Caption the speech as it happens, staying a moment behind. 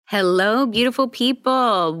Hello, beautiful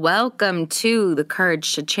people. Welcome to the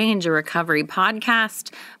Courage to Change a Recovery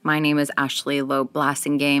podcast. My name is Ashley Loeb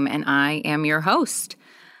Blassingame, and I am your host.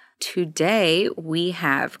 Today, we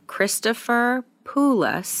have Christopher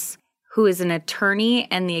Poulos, who is an attorney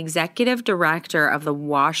and the executive director of the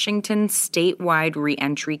Washington Statewide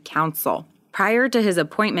Reentry Council. Prior to his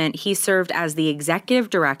appointment, he served as the executive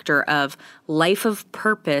director of Life of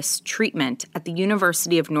Purpose Treatment at the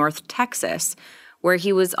University of North Texas, where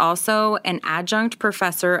he was also an adjunct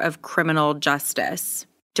professor of criminal justice.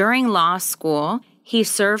 During law school, he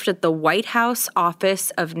served at the White House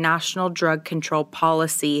Office of National Drug Control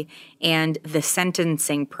Policy and the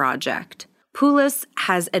Sentencing Project. Poulos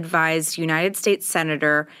has advised United States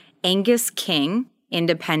Senator Angus King,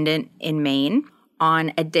 independent in Maine,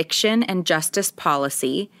 on addiction and justice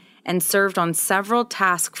policy, and served on several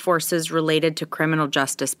task forces related to criminal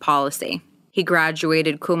justice policy. He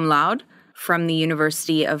graduated cum laude from the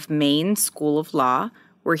University of Maine School of Law,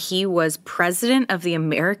 where he was president of the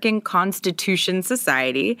American Constitution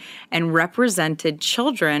Society and represented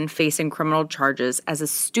children facing criminal charges as a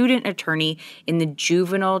student attorney in the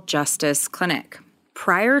Juvenile Justice Clinic.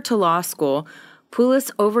 Prior to law school, Poulos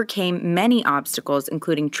overcame many obstacles,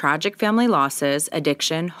 including tragic family losses,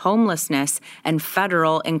 addiction, homelessness, and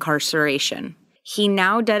federal incarceration. He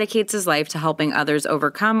now dedicates his life to helping others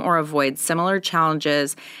overcome or avoid similar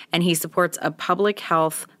challenges, and he supports a public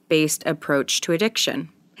health-based approach to addiction.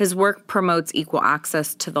 His work promotes equal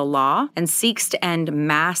access to the law and seeks to end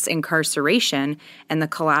mass incarceration and the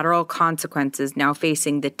collateral consequences now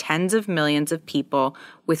facing the tens of millions of people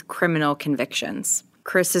with criminal convictions.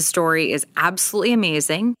 Chris's story is absolutely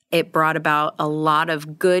amazing. It brought about a lot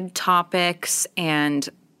of good topics, and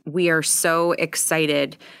we are so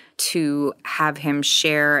excited to have him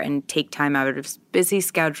share and take time out of his busy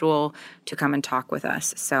schedule to come and talk with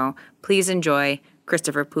us. So please enjoy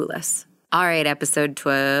Christopher Poulos. All right, episode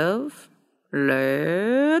 12.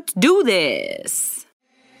 Let's do this.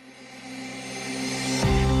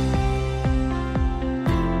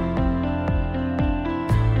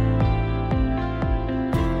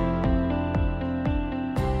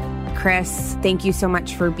 Chris, thank you so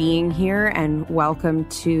much for being here and welcome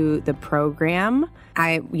to the program.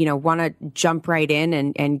 I, want to jump right in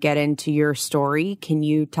and get into your story. Can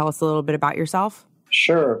you tell us a little bit about yourself?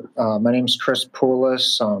 Sure. My name's Chris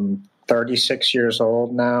Poulos. I'm 36 years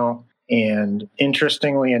old now. And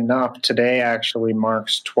interestingly enough, today actually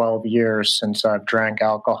marks 12 years since I've drank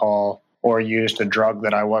alcohol or used a drug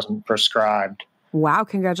that I wasn't prescribed. Wow.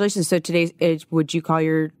 Congratulations. So would you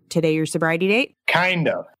call today your sobriety date? Kind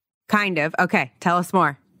of. Kind of. Okay. Tell us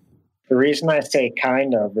more. The reason I say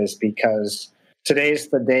kind of is because today's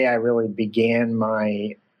the day I really began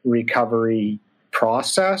my recovery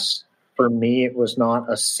process. For me, it was not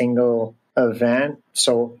a single event.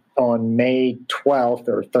 So on May 12th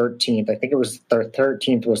or 13th, I think it was the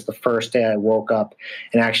 13th was the first day I woke up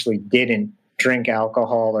and actually didn't drink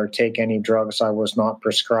alcohol or take any drugs I was not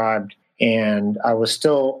prescribed. And I was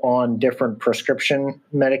still on different prescription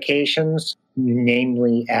medications,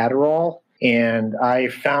 namely Adderall. And I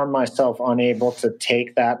found myself unable to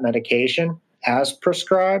take that medication as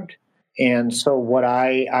prescribed. And so what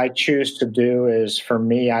I choose to do is, for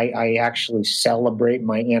me, I actually celebrate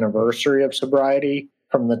my anniversary of sobriety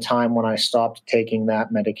from the time when I stopped taking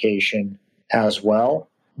that medication as well.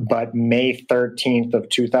 But May 13th of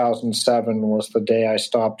 2007 was the day I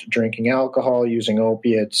stopped drinking alcohol, using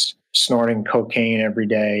opiates, snorting cocaine every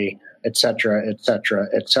day, et cetera, et cetera,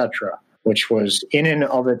 et cetera, which was in and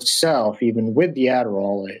of itself, even with the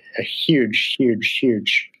Adderall, a huge, huge,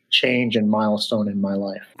 huge change and milestone in my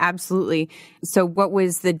life. Absolutely. So what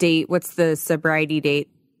was the date? What's the sobriety date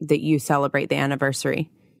that you celebrate the anniversary?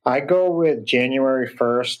 I go with January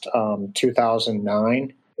 1st,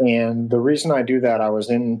 2009. And the reason I do that, I was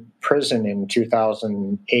in prison in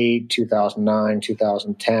 2008, 2009,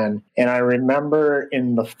 2010. And I remember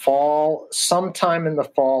sometime in the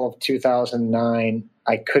fall of 2009,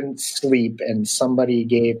 I couldn't sleep and somebody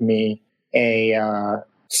gave me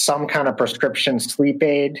some kind of prescription sleep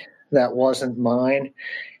aid that wasn't mine.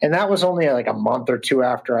 And that was only like a month or two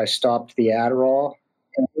after I stopped the Adderall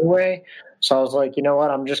anyway. So I was like, you know what,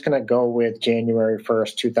 I'm just going to go with January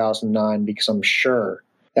 1st, 2009, because I'm sure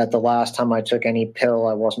that the last time I took any pill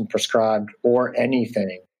I wasn't prescribed or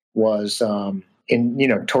anything was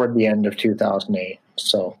toward the end of 2008.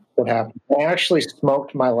 So what happened? I actually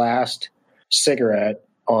smoked my last cigarette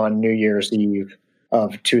on New Year's Eve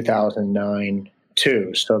of 2009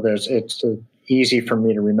 too. So it's easy for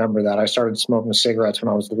me to remember that. I started smoking cigarettes when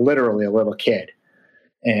I was literally a little kid,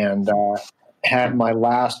 and had my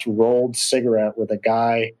last rolled cigarette with a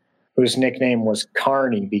guy whose nickname was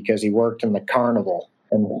Carney because he worked in the carnival.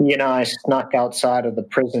 And he and I snuck outside of the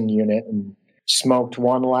prison unit and smoked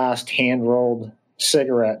one last hand-rolled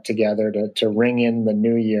cigarette together to ring in the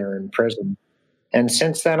new year in prison. And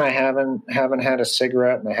since then, I haven't had a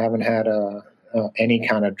cigarette, and I haven't had any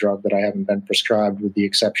kind of drug that I haven't been prescribed, with the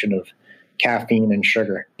exception of caffeine and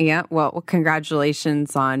sugar. Yeah, well,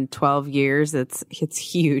 congratulations on 12 years. It's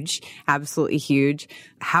huge, absolutely huge.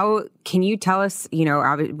 How can you tell us?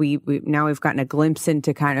 We now we've gotten a glimpse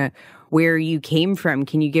into kind of where you came from.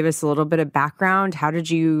 Can you give us a little bit of background? How did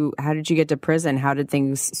you get to prison? How did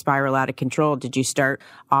things spiral out of control? Did you start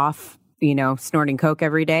off, snorting coke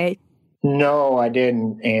every day? No, I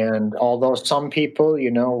didn't. And although some people,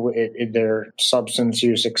 their substance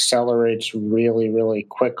use accelerates really, really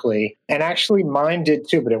quickly, and actually mine did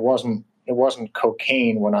too, but it wasn't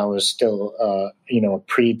cocaine when I was still, a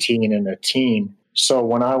preteen and a teen. So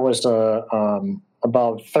when I was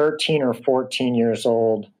about 13 or 14 years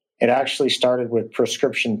old, it actually started with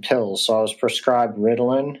prescription pills. So I was prescribed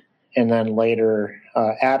Ritalin and then later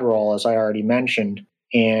Adderall, as I already mentioned.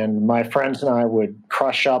 And my friends and I would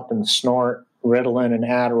crush up and snort Ritalin and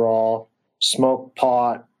Adderall, smoke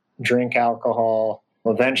pot, drink alcohol.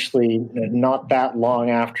 Eventually, not that long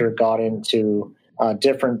after, got into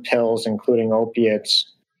different pills, including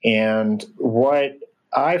opiates. And what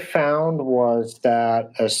I found was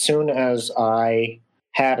that as soon as I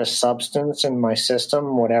had a substance in my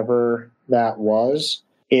system, whatever that was,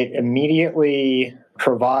 it immediately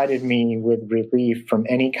provided me with relief from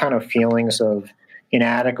any kind of feelings of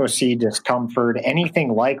inadequacy, discomfort,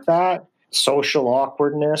 anything like that, social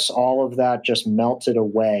awkwardness, all of that just melted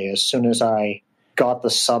away as soon as I got the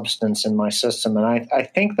substance in my system. And I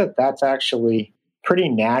think that that's actually pretty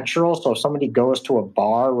natural. So if somebody goes to a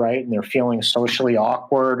bar, right, and they're feeling socially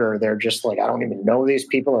awkward, or they're just like, I don't even know these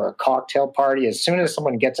people, or a cocktail party, as soon as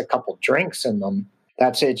someone gets a couple drinks in them,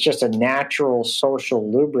 it's just a natural social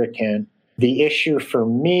lubricant. The issue for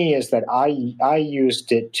me is that I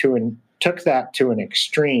used it took that to an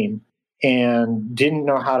extreme and didn't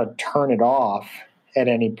know how to turn it off at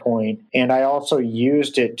any point. And I also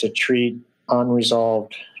used it to treat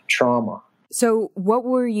unresolved trauma. So what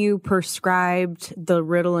were you prescribed the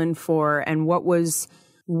Ritalin for, and what was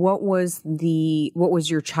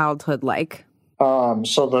your childhood like?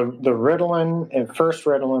 So the Ritalin, at first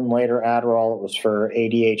Ritalin, later Adderall, it was for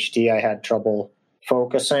ADHD. I had trouble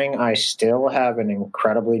focusing. I still have an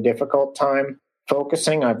incredibly difficult time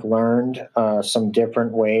focusing. I've learned some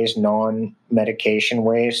different ways, non-medication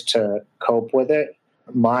ways, to cope with it.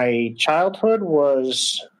 My childhood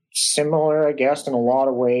was similar, I guess, in a lot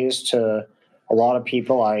of ways to a lot of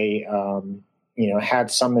people. I,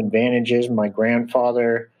 had some advantages. My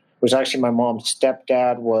grandfather was actually my mom's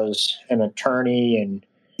stepdad, was an attorney, and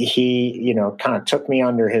he, kind of took me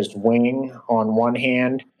under his wing on one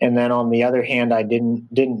hand. And then on the other hand, I didn't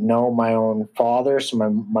know my own father. So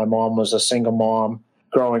my mom was a single mom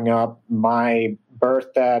growing up. My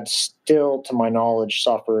birth dad still, to my knowledge,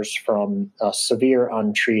 suffers from a severe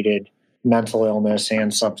untreated mental illness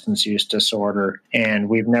and substance use disorder. And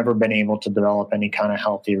we've never been able to develop any kind of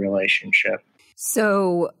healthy relationship.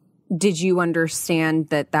 So did you understand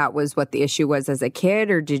that was what the issue was as a kid,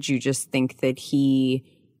 or did you just think that he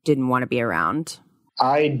didn't want to be around?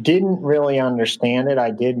 I didn't really understand it. I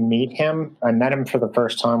did meet him. I met him for the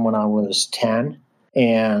first time when I was 10,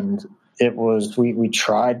 and it was, we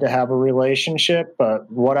tried to have a relationship,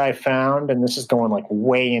 but what I found, and this is going like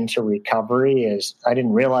way into recovery, is I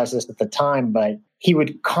didn't realize this at the time, but he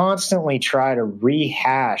would constantly try to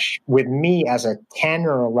rehash with me as a 10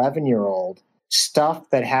 or 11-year-old stuff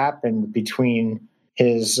that happened between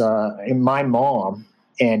my mom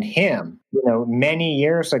and him, many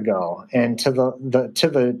years ago. And to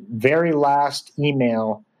the very last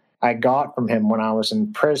email I got from him when I was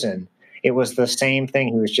in prison, it was the same thing.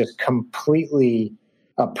 He was just completely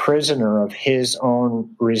a prisoner of his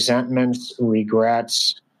own resentments,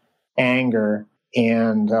 regrets, anger.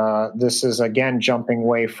 And this is, again, jumping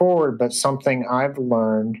way forward, but something I've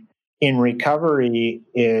learned in recovery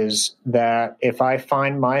is that if I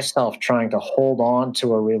find myself trying to hold on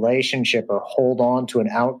to a relationship or hold on to an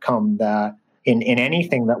outcome that in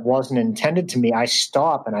anything that wasn't intended to me, I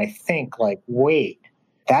stop and I think like, wait,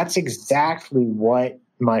 that's exactly what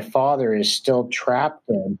my father is still trapped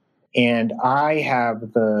in. And I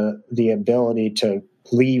have the ability to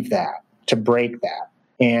leave that, to break that.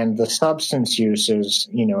 And the substance use is,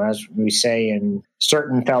 as we say in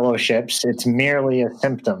certain fellowships, it's merely a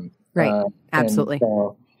symptom. Right. Absolutely.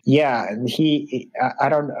 So, we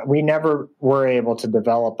never were able to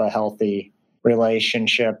develop a healthy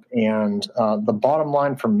relationship. And the bottom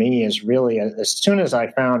line for me is really, as soon as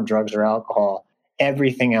I found drugs or alcohol,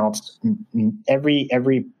 everything else, every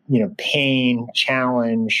pain,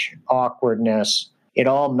 challenge, awkwardness, it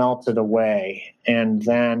all melted away. And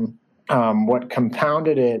then what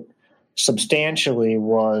compounded it substantially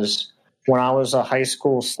was when I was a high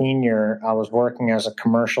school senior, I was working as a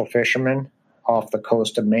commercial fisherman off the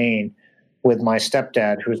coast of Maine with my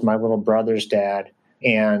stepdad, who's my little brother's dad,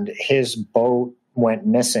 and his boat went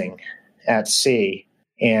missing at sea.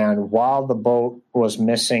 And while the boat was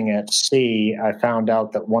missing at sea, I found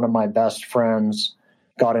out that one of my best friends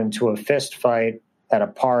got into a fist fight at a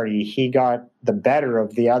party. He got the better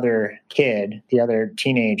of the other kid, the other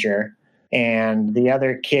teenager, and the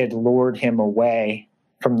other kid lured him away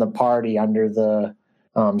from the party under the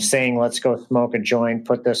saying, "Let's go smoke a joint,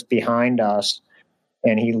 put this behind us."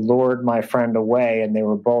 And he lured my friend away, and they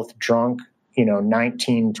were both drunk,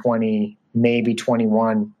 19, 20, maybe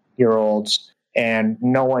 21-year-olds. And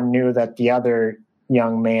no one knew that the other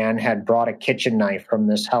young man had brought a kitchen knife from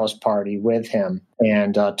this house party with him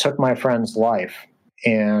and took my friend's life.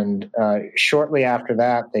 And shortly after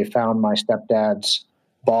that, they found my stepdad's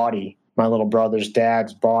body, my little brother's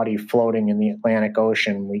dad's body, floating in the Atlantic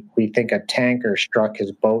Ocean. We think a tanker struck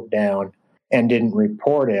his boat down and didn't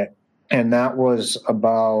report it. And that was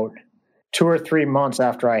about 2 or 3 months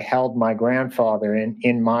after I held my grandfather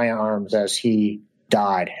in my arms as he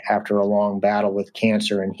died after a long battle with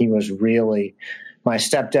cancer. And he was really, my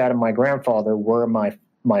stepdad and my grandfather were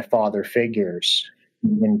my father figures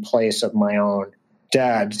in place of my own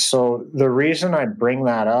dad. So the reason I bring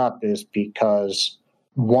that up is because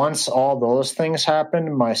once all those things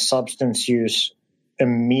happened, my substance use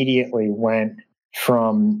immediately went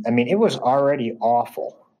from, it was already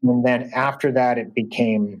awful. And then after that, it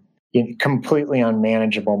became completely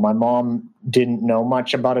unmanageable. My mom didn't know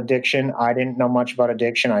much about addiction. I didn't know much about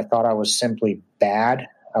addiction. I thought I was simply bad.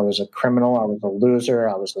 I was a criminal. I was a loser.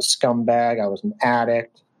 I was a scumbag. I was an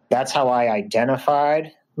addict. That's how I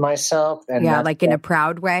identified myself. And yeah, like in a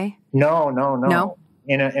proud way? No. No?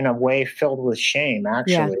 In a way filled with shame,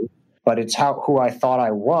 actually. Yeah. But it's who I thought I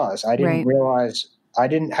was. I didn't realize, I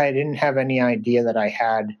didn't have any idea that I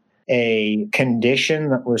had a condition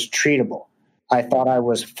that was treatable. I thought I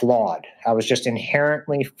was flawed. I was just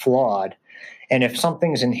inherently flawed. And if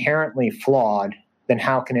something's inherently flawed, then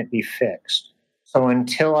how can it be fixed? So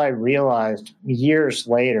until I realized years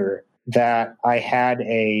later that I had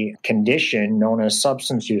a condition known as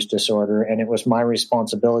substance use disorder, and it was my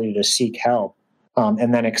responsibility to seek help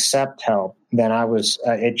and then accept help, then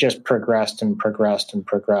it just progressed and progressed and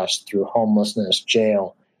progressed through homelessness,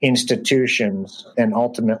 jail, institutions, and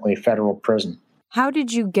ultimately federal prison. How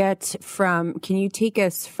did you get can you take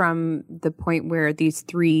us from the point where these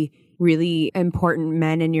 3 really important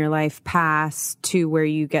men in your life pass to where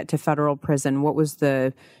you get to federal prison? What was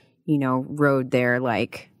the, road there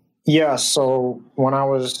like? Yeah, so when I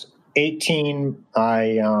was 18,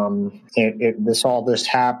 all this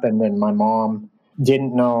happened, and my mom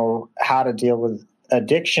didn't know how to deal with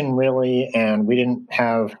addiction really, and we didn't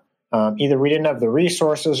have either we didn't have the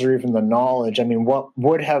resources or even the knowledge. What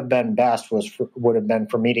would have been best would have been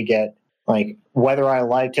for me to get, whether I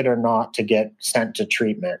liked it or not, to get sent to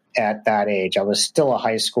treatment at that age. I was still a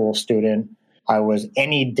high school student.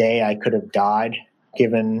 Any day I could have died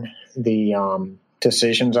given the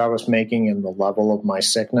decisions I was making and the level of my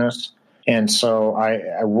sickness. And so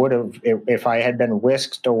I would have, if I had been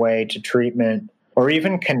whisked away to treatment or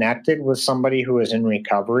even connected with somebody who was in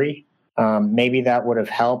recovery, maybe that would have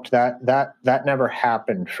helped. That never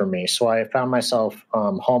happened for me. So I found myself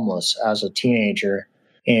homeless as a teenager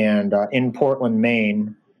and in Portland,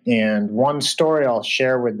 Maine. And one story I'll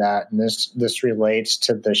share with that, and this relates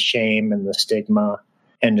to the shame and the stigma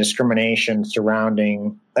and discrimination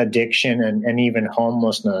surrounding addiction and even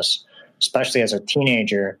homelessness, especially as a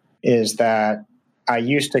teenager, is that I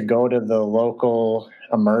used to go to the local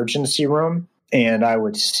emergency room and I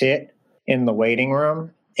would sit in the waiting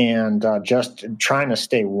room and just trying to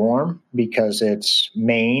stay warm because it's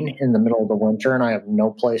Maine in the middle of the winter and I have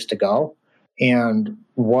no place to go. And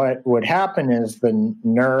what would happen is the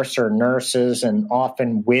nurse or nurses, and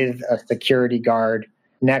often with a security guard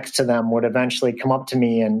next to them, would eventually come up to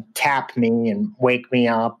me and tap me and wake me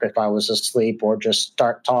up if I was asleep, or just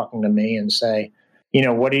start talking to me and say,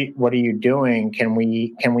 what are you doing? Can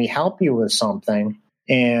we help you with something?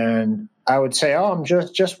 And I would say, oh, I'm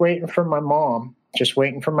just waiting for my mom. Just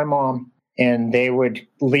waiting for my mom. And they would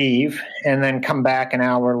leave and then come back an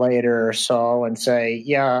hour later or so and say,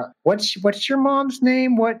 yeah, what's your mom's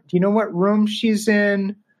name? Do you know what room she's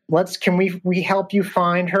in? Can we help you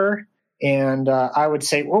find her? And I would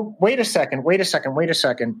say, well, wait a second.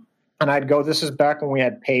 And I'd go, this is back when we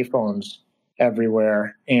had payphones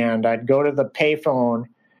everywhere. And I'd go to the payphone.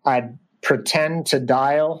 I'd pretend to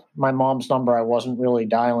dial my mom's number. I wasn't really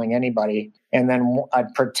dialing anybody. And then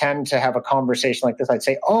I'd pretend to have a conversation like this. I'd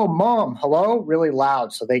say, oh, Mom, hello, really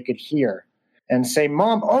loud so they could hear. And say,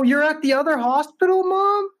 Mom, oh, you're at the other hospital,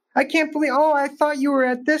 Mom? I can't believe, oh, I thought you were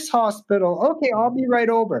at this hospital. Okay, I'll be right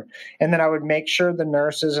over. And then I would make sure the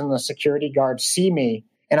nurses and the security guards see me.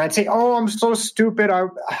 And I'd say, oh, I'm so stupid.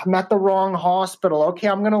 I'm at the wrong hospital. Okay,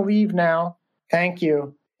 I'm going to leave now. Thank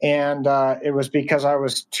you. And it was because I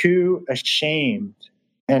was too ashamed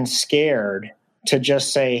and scared to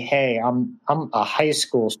just say, hey, I'm a high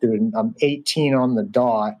school student. I'm 18 on the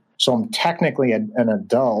dot. So I'm technically an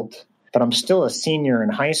adult, but I'm still a senior in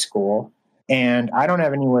high school. And I don't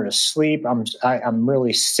have anywhere to sleep. I'm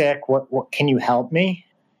really sick. What can you help me?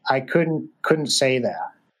 I couldn't say that.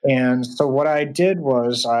 And so what I did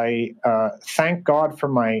was I thank God for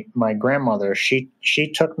my grandmother. She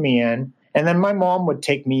took me in, and then my mom would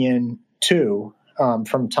take me in too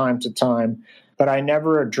from time to time. But I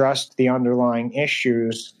never addressed the underlying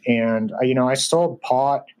issues. And I sold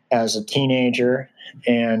pot as a teenager,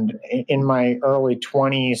 and in my early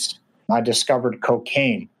 20s, I discovered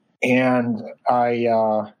cocaine. And I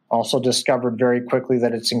also discovered very quickly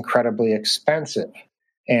that it's incredibly expensive.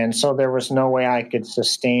 And so there was no way I could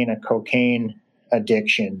sustain a cocaine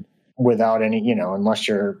addiction without any, unless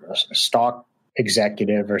you're a stock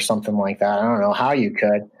executive or something like that. I don't know how you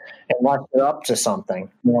could, unless you're up to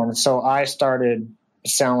something. And so I started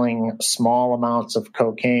selling small amounts of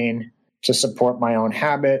cocaine to support my own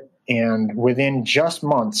habit. And within just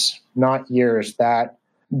months, not years, that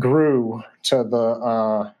grew to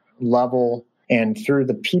the level, and through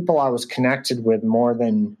the people I was connected with more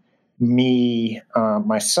than me,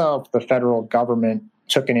 myself, the federal government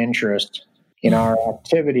took an interest in our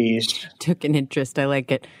activities. Took an interest. I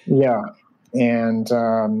like it. Yeah. And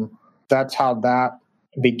that's how that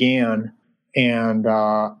began. And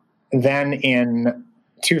then in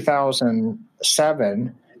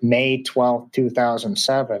 2007, May 12th,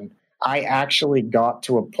 2007, I actually got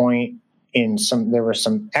to a point there were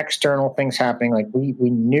some external things happening. Like we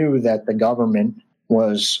knew that the government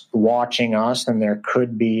was watching us and there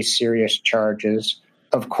could be serious charges.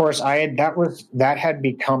 Of course, that had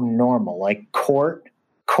become normal, like court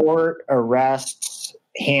arrests,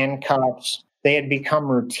 handcuffs, they had become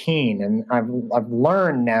routine. And I've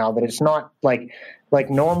learned now that it's not like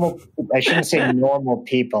normal. I shouldn't say normal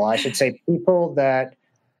people. I should say people that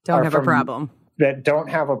don't have a problem. That don't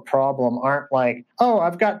have a problem aren't like, oh,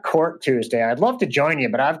 I've got court Tuesday. I'd love to join you,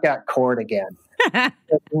 but I've got court again.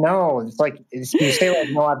 No, it's like you say, like,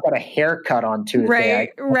 no, I've got a haircut on Tuesday. Right.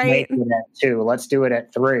 Make it at 2. Let's do it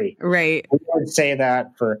at 3. Right. We would say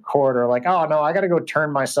that for a court, or like, oh no, I got to go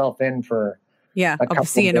turn myself in for I'll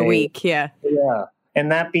see you in a week. Yeah.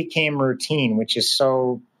 And that became routine, which is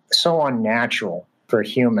so unnatural for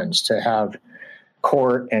humans to have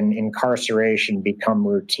court and incarceration become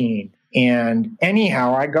routine. And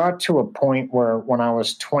anyhow, I got to a point where when I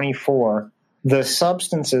was 24, the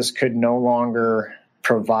substances could no longer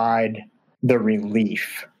provide the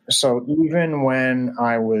relief. So even when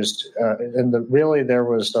I was, there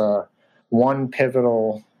was one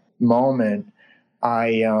pivotal moment,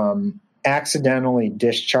 I accidentally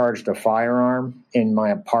discharged a firearm in my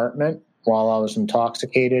apartment while I was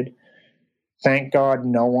intoxicated. Thank God,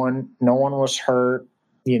 no one was hurt.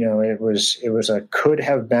 It could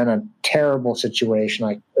have been a terrible situation.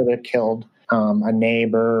 I could have killed a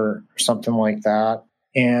neighbor or something like that.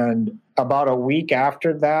 And about a week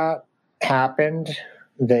after that happened,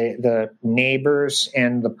 the neighbors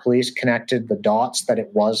and the police connected the dots that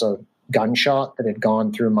it was a gunshot that had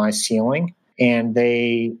gone through my ceiling. And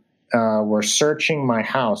they were searching my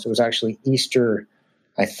house. It was actually Easter,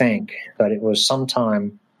 I think, but it was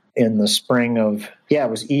sometime in the spring of, it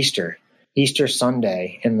was Easter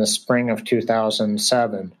Sunday in the spring of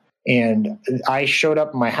 2007. And I showed up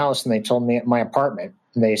at my house and they told me at my apartment,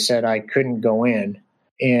 and they said I couldn't go in.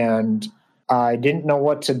 And I didn't know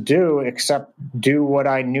what to do except do what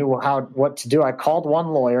I knew what to do. I called one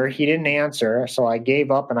lawyer. He didn't answer. So I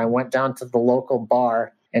gave up and I went down to the local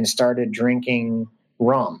bar and started drinking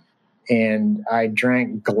rum. And I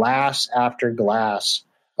drank glass after glass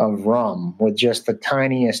of rum with just the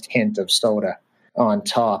tiniest hint of soda on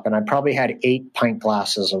top. And I probably had 8 pint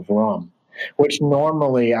glasses of rum, which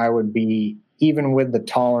normally I would be, even with the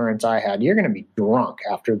tolerance I had, you're going to be drunk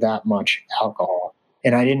after that much alcohol.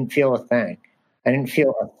 And I didn't feel a thing.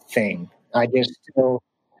 I just still,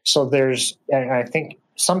 so there's, I think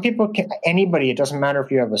some people can, anybody, it doesn't matter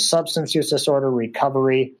if you have a substance use disorder,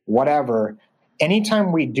 recovery, whatever.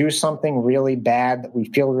 Anytime we do something really bad that we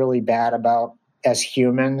feel really bad about as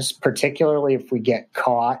humans, particularly if we get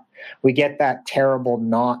caught, we get that terrible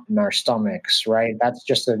knot in our stomachs, right? That's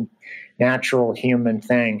just a natural human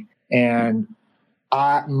thing. And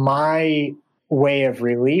my way of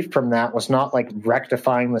relief from that was not like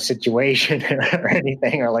rectifying the situation or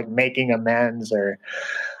anything, or like making amends, or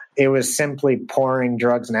it was simply pouring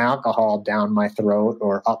drugs and alcohol down my throat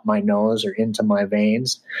or up my nose or into my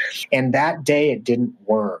veins. And that day it didn't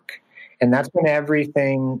work. And that's when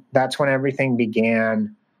everything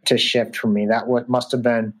began to shift for me. That what must have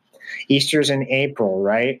been Easter's in April,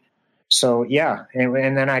 right? So yeah.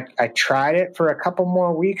 And then I tried it for a couple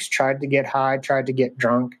more weeks, tried to get high, tried to get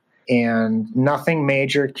drunk, and nothing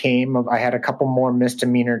major came of. I had a couple more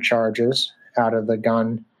misdemeanor charges out of the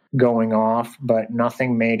gun going off, but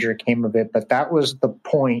nothing major came of it. But that was the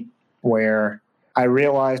point where I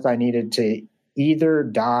realized I needed to either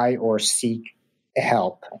die or seek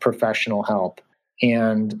help, professional help.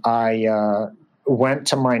 And I went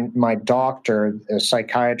to my doctor, a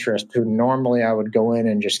psychiatrist, who normally I would go in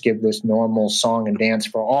and just give this normal song and dance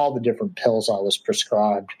for all the different pills I was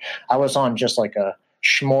prescribed. I was on just like a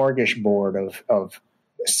smorgasbord of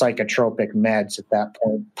psychotropic meds at that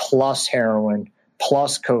point, plus heroin,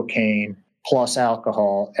 plus cocaine, plus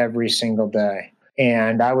alcohol every single day.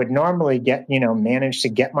 And I would normally manage to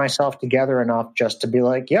get myself together enough just to be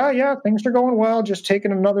like, yeah, things are going well. Just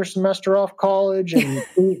taking another semester off college, and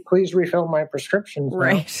please refill my prescriptions.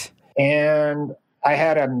 Right. Now. And I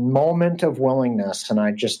had a moment of willingness, and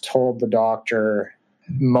I just told the doctor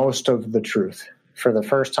most of the truth. For the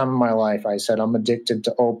first time in my life, I said, I'm addicted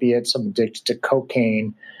to opiates. I'm addicted to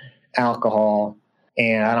cocaine, alcohol,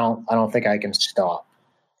 and I don't think I can stop.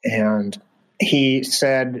 And he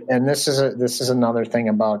said, and this is another thing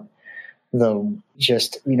about the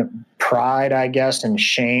just, pride, I guess, and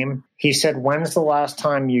shame. He said, when's the last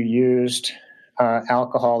time you used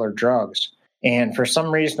alcohol or drugs? And for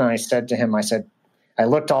some reason, I said to him, I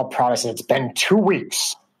looked all proud. I said, it's been 2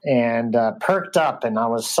 weeks, and perked up. And I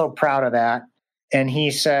was so proud of that. And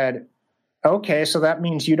he said, okay, so that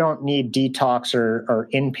means you don't need detox or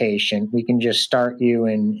inpatient. We can just start you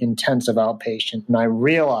in intensive outpatient. And I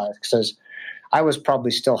realized, because I was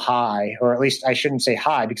probably still high, or at least I shouldn't say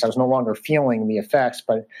high because I was no longer feeling the effects,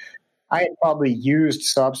 but I had probably used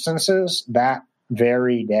substances that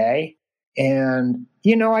very day. And,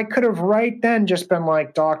 I could have right then just been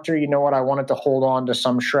like, doctor, you know what? I wanted to hold on to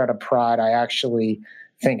some shred of pride. I actually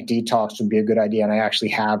think detox would be a good idea, and I actually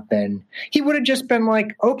have been. He would have just been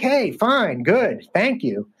like, okay, fine, good, thank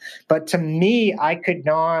you. But to me, I could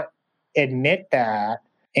not admit that.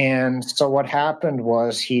 And so what happened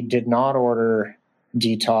was he did not order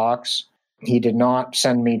detox. He did not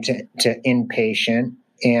send me to inpatient.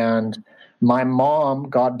 And my mom,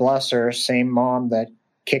 God bless her, same mom that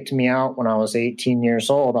kicked me out when I was 18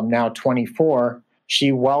 years old, I'm now 24,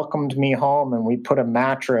 she welcomed me home, and we put a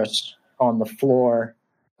mattress on the floor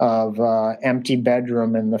of empty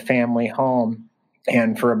bedroom in the family home.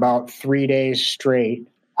 And for about 3 days straight,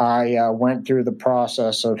 I went through the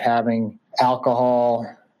process of having alcohol,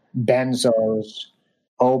 benzos,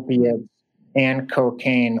 opiates, and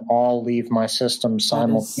cocaine all leave my system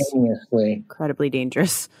simultaneously. Incredibly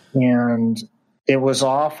dangerous. And it was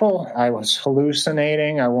awful. I was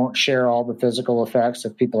hallucinating. I won't share all the physical effects.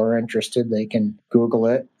 If people are interested, they can Google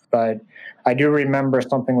it. But I do remember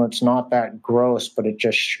something that's not that gross, but it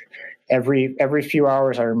just every few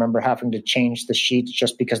hours I remember having to change the sheets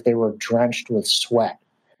just because they were drenched with sweat,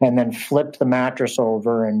 and then flip the mattress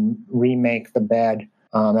over and remake the bed.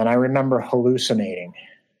 And I remember hallucinating.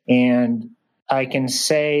 And I can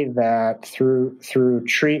say that through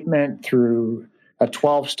treatment, through a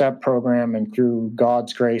 12-step program, and through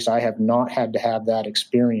God's grace, I have not had to have that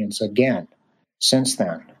experience again since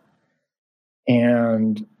then.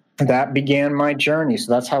 And that began my journey.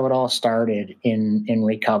 So that's how it all started in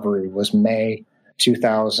recovery, was May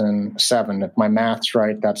 2007. If my math's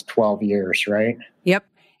right, that's 12 years, right? Yep.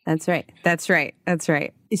 That's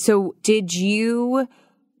right. So did you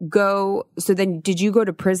go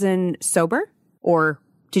to prison sober, or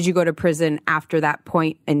did you go to prison after that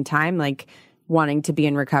point in time, like wanting to be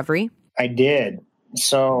in recovery? I did.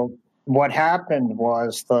 So what happened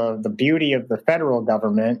was the beauty of the federal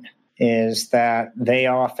government is that they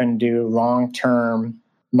often do long-term,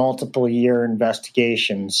 multiple-year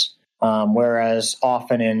investigations, whereas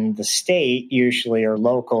often in the state, usually, or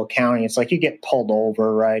local county, it's like you get pulled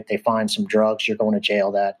over, right? They find some drugs, you're going to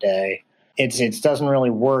jail that day. It doesn't really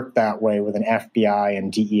work that way with an FBI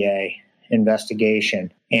and DEA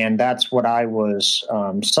investigation. And that's what I was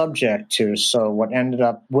subject to. So what ended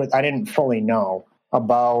up with, I didn't fully know.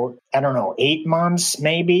 About, 8 months,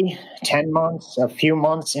 maybe 10 months, a few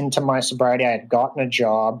months into my sobriety, I had gotten a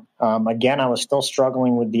job. Again, I was still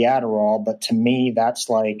struggling with the Adderall, but to me, that's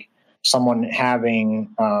like someone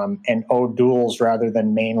having an O'Doul's rather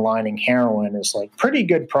than mainlining heroin is like pretty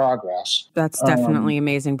good progress. That's definitely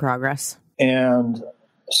amazing progress. And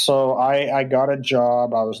so I got a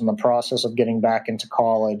job. I was in the process of getting back into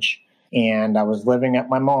college, and I was living at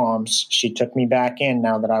my mom's. She took me back in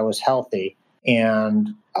now that I was healthy.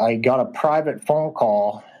 And I got a private phone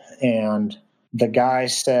call, and the guy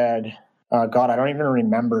said, God, I don't even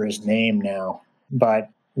remember his name now,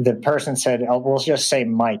 but the person said, we'll just say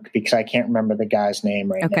Mike because I can't remember the guy's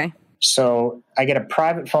name right now. So I get a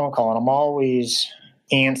private phone call, and I'm always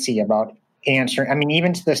antsy about answering. I mean,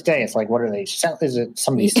 even to this day, it's like, what are they selling? Is it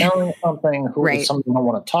somebody selling something? Who is somebody I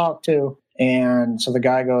want to talk to? And so the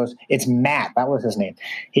guy goes, it's Matt. That was his name.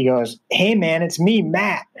 He goes, hey, man, it's me,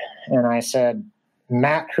 Matt. And I said,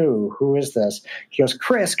 Matt who? Who is this? He goes,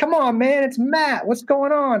 Chris, come on, man. It's Matt. What's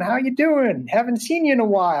going on? How you doing? Haven't seen you in a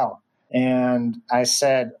while. And I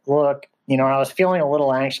said, look, I was feeling a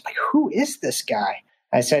little anxious. Like, who is this guy?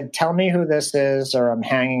 I said, tell me who this is, or I'm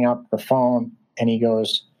hanging up the phone. And he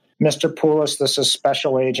goes, Mr. Poulos, this is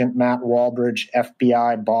Special Agent Matt Walbridge,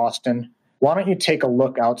 FBI, Boston. Why don't you take a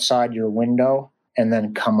look outside your window and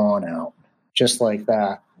then come on out? Just like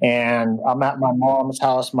that. And I'm at my mom's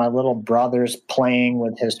house. My little brother's playing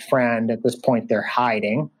with his friend. At this point, they're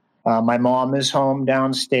hiding. My mom is home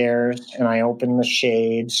downstairs, and I open the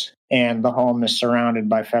shades, and the home is surrounded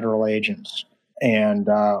by federal agents. And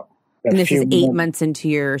this is 8 months into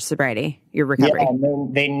your sobriety, your recovery. Yeah,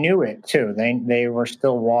 and they knew it too. They were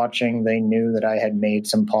still watching. They knew that I had made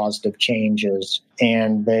some positive changes,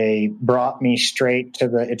 and they brought me straight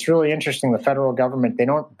to it's really interesting. The federal government, they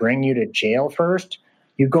don't bring you to jail first.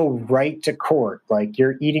 You go right to court. Like,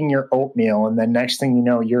 you're eating your oatmeal, and then next thing you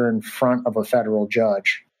know, you're in front of a federal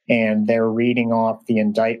judge, and they're reading off the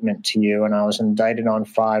indictment to you. And I was indicted on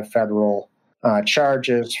 5 federal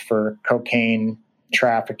charges for cocaine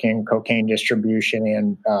trafficking, cocaine distribution,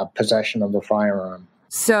 and possession of the firearm.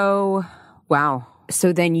 So, wow.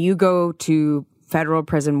 So then you go to federal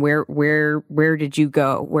prison. Where did you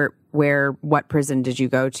go? What prison did you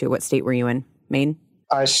go to? What state were you in? Maine?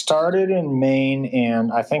 I started in Maine,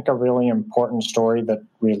 and I think a really important story that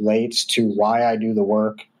relates to why I do the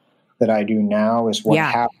work that I do now is what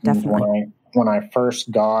happened when I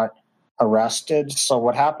first got arrested. So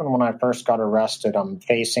what happened when I first got arrested, I'm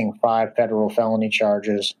facing 5 federal felony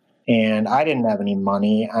charges, and I didn't have any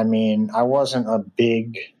money. I mean, I wasn't a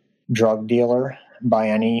big drug dealer by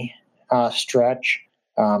any stretch.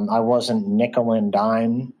 I wasn't nickel and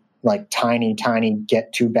dime, like tiny,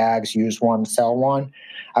 get 2 bags, use 1, sell 1.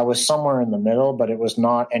 I was somewhere in the middle, but it was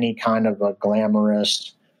not any kind of a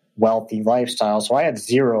glamorous, wealthy lifestyle. So I had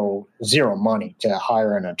zero money to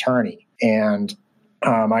hire an attorney. And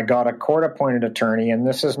I got a court-appointed attorney, and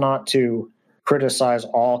this is not to criticize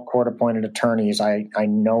all court-appointed attorneys. I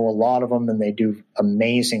know a lot of them, and they do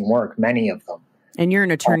amazing work, many of them. And you're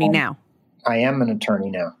an attorney now. I am an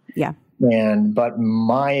attorney now. Yeah. But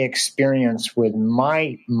my experience with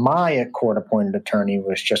my court-appointed attorney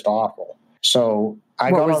was just awful. So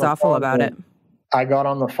what was awful about it? I got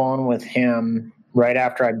on the phone with him right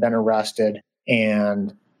after I'd been arrested,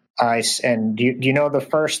 and do you know the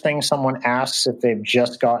first thing someone asks if they've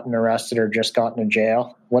just gotten arrested or just gotten to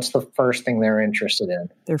jail? What's the first thing they're interested in?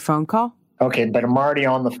 Their phone call? Okay, but I'm already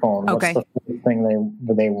on the phone. Okay. What's the first thing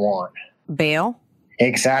they want? Bail?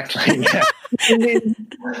 Exactly.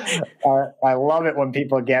 I love it when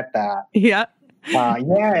people get that. Yeah.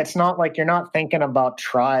 It's not like you're not thinking about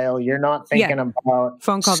trial. You're not thinking about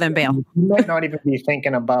phone call, then bail. You might not even be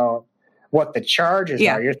thinking about what the charges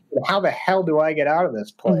are. You're thinking, how the hell do I get out of this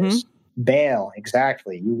place? Mm-hmm. Bail,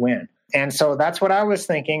 exactly. You win. And so that's what I was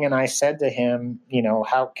thinking. And I said to him,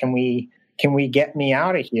 how can we get me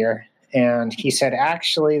out of here? And he said,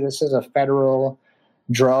 actually, this is a federal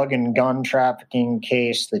drug and gun trafficking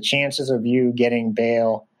case. The chances of you getting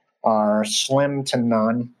bail are slim to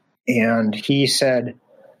none. And he said,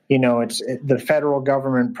 the federal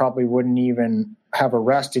government probably wouldn't even have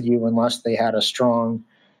arrested you unless they had a strong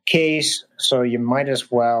case. So you might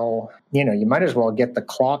as well get the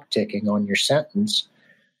clock ticking on your sentence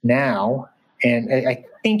now. And I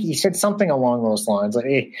think he said something along those lines.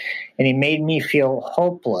 And he made me feel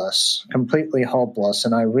hopeless, completely hopeless.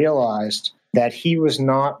 And I realized that he was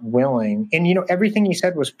not willing. And, everything he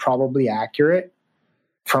said was probably accurate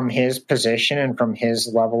from his position and from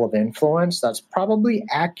his level of influence. That's probably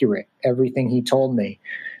accurate, everything he told me.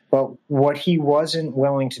 But what he wasn't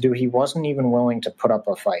willing to do, he wasn't even willing to put up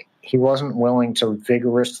a fight. He wasn't willing to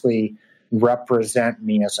vigorously represent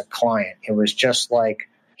me as a client. It was just like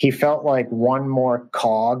he felt like one more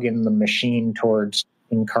cog in the machine towards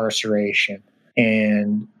incarceration.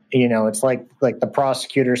 And, it's like the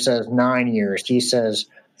prosecutor says 9 years, he says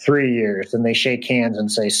 3 years, and they shake hands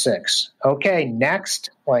and say 6. Okay, next.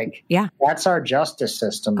 That's our justice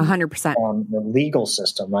system. 100%. The legal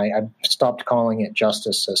system. I stopped calling it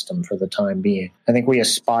justice system for the time being. I think we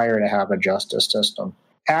aspire to have a justice system.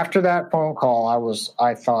 After that phone call,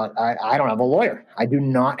 I thought, I don't have a lawyer. I do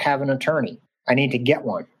not have an attorney. I need to get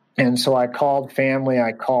one. And so I called family,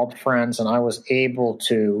 I called friends, and I was able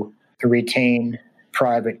to retain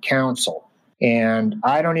private counsel. And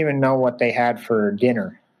I don't even know what they had for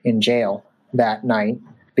dinner in jail that night,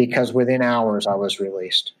 because within hours I was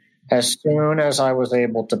released. As soon as I was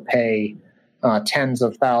able to pay tens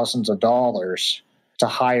of thousands of dollars to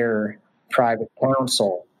hire private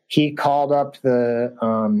counsel, he called up the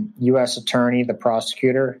U.S. attorney, the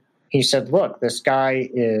prosecutor. He said, look, this guy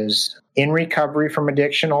is in recovery from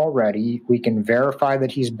addiction already. We can verify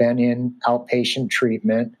that he's been in outpatient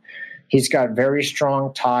treatment. He's got very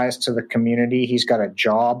strong ties to the community. He's got a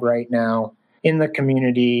job right now in the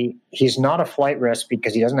community. He's not a flight risk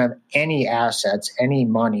because he doesn't have any assets, any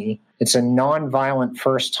money. It's a nonviolent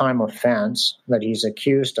first-time offense that he's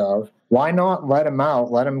accused of. Why not let him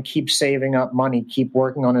out? Let him keep saving up money, keep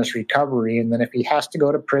working on his recovery, and then if he has to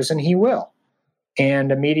go to prison, he will.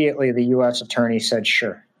 And immediately the U.S. attorney said,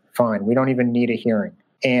 sure, fine, we don't even need a hearing.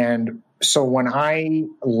 And so when I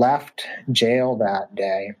left jail that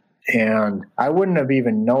day, and I wouldn't have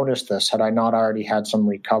even noticed this had I not already had some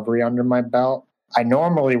recovery under my belt, I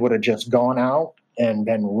normally would have just gone out and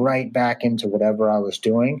been right back into whatever I was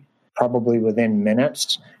doing, probably within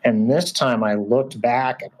minutes. And this time I looked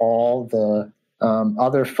back at all the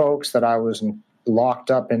other folks that I was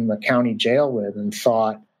locked up in the county jail with and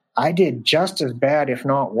thought, I did just as bad, if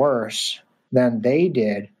not worse, than they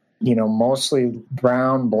did. Mostly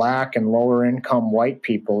brown, black, and lower income white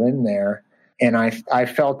people in there. And I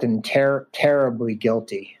felt terribly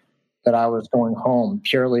guilty that I was going home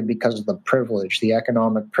purely because of the privilege, the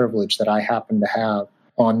economic privilege that I happened to have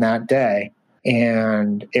on that day.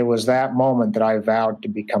 And it was that moment that I vowed to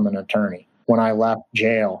become an attorney when I left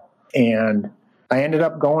jail. And I ended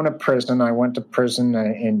up going to prison. I went to prison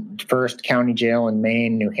in First County Jail in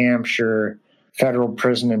Maine, New Hampshire, federal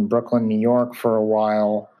prison in Brooklyn, New York for a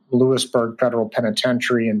while, Lewisburg Federal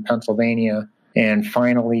Penitentiary in Pennsylvania, and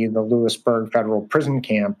finally the Lewisburg Federal Prison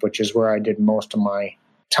Camp, which is where I did most of my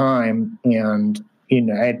time. And,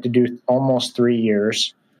 I had to do almost 3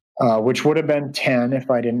 years, which would have been 10 if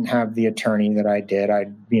I didn't have the attorney that I did.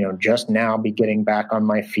 I'd, just now be getting back on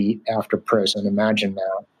my feet after prison. Imagine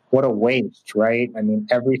that. What a waste, right? I mean,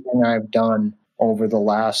 everything I've done over the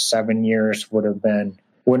last 7 years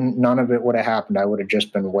none of it would have happened. I would have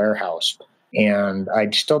just been warehoused. And I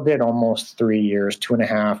still did almost 3 years, between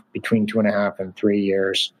 2.5 and 3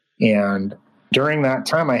 years. And during that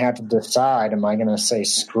time, I had to decide, am I going to say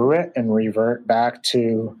screw it and revert back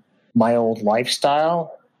to my old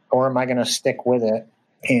lifestyle, or am I going to stick with it?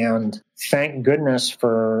 And thank goodness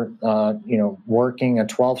for, working a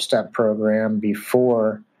 12-step program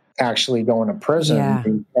before actually going to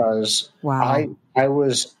prison, because I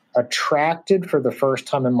was attracted for the first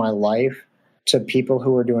time in my life to people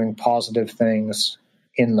who are doing positive things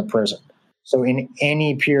in the prison. So in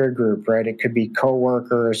any peer group, right, it could be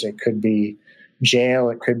coworkers, it could be jail,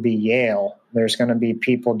 it could be Yale. There's going to be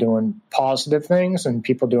people doing positive things and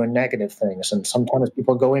people doing negative things. And sometimes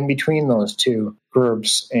people go in between those two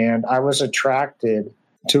groups. And I was attracted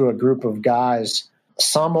to a group of guys,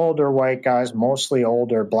 some older white guys, mostly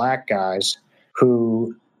older black guys,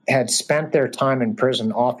 who had spent their time in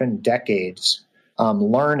prison, often decades,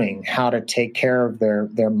 learning how to take care of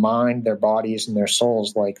their mind, their bodies, and their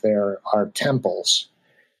souls like they're our temples.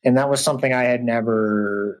 And that was something I had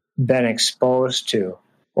never been exposed to,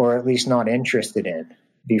 or at least not interested in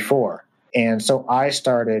before. And so I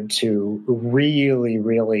started to really,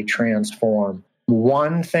 really transform.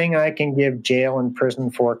 One thing I can give jail and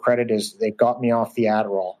prison for credit is they got me off the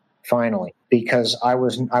Adderall, finally, because I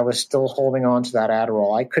was still holding on to that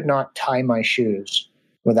Adderall. I could not tie my shoes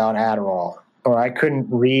without Adderall, or I couldn't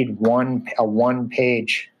read one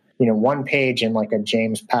page in like a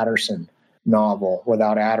James Patterson novel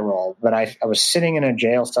without Adderall. But I was sitting in a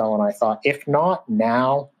jail cell and I thought, if not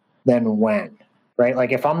now, then when? Right?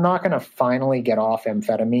 Like, if I'm not going to finally get off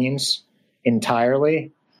amphetamines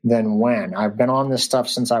entirely, then when? I've been on this stuff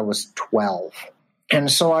since I was 12.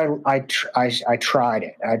 And so I tried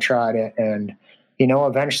it. And,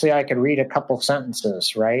 eventually I could read a couple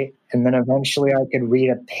sentences, right? And then eventually I could read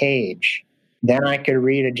a page. Then I could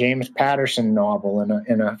read a James Patterson novel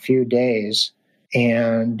in a few days.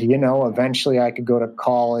 And, eventually I could go to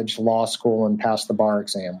college, law school, and pass the bar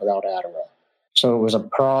exam without Adderall. So it was a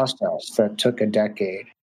process that took a decade.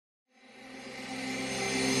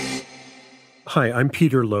 Hi, I'm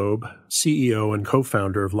Peter Loeb, CEO and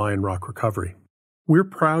co-founder of Lion Rock Recovery. We're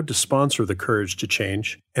proud to sponsor The Courage to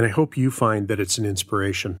Change, and I hope you find that it's an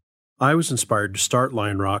inspiration. I was inspired to start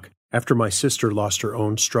Lion Rock after my sister lost her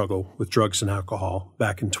own struggle with drugs and alcohol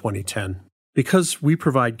back in 2010. Because we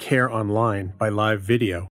provide care online by live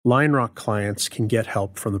video, Lion Rock clients can get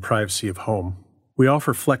help from the privacy of home. We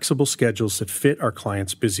offer flexible schedules that fit our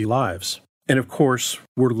clients' busy lives. And of course,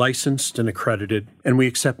 we're licensed and accredited, and we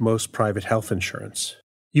accept most private health insurance.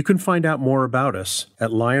 You can find out more about us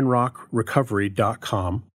at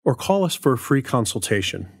lionrockrecovery.com or call us for a free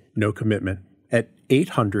consultation, no commitment, at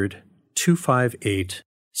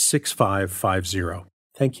 800-258-6550.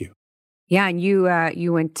 Thank you. Yeah, and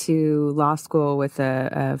you went to law school with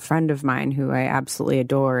a friend of mine who I absolutely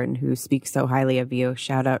adore and who speaks so highly of you.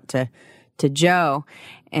 Shout out to Joe,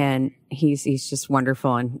 and he's just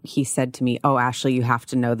wonderful. And he said to me, "Oh, Ashley, you have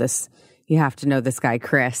to know this. You have to know this guy,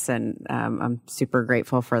 Chris." And I'm super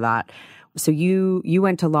grateful for that. So you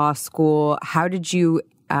went to law school. How did you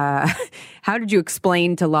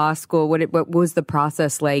explain to law school what was the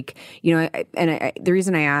process like? The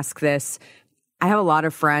reason I ask this, I have a lot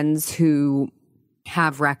of friends who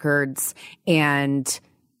have records and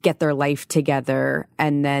get their life together,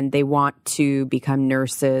 and then they want to become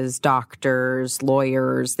nurses, doctors,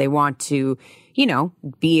 lawyers. They want to,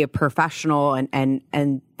 be a professional,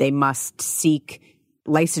 and they must seek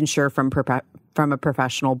licensure from a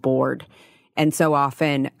professional board. And so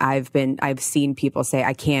often I've seen people say,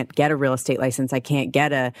 I can't get a real estate license. I can't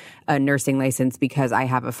get a nursing license because I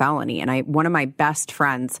have a felony. And one of my best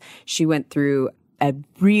friends, she went through a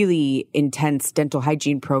really intense dental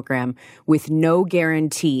hygiene program with no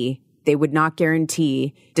guarantee. They would not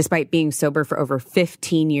guarantee, despite being sober for over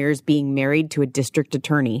 15 years, being married to a district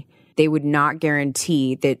attorney, they would not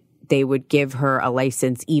guarantee that they would give her a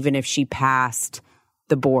license even if she passed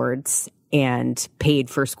the boards and paid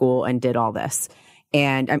for school and did all this.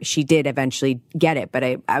 And she did eventually get it. But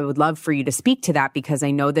I would love for you to speak to that, because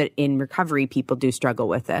I know that in recovery, people do struggle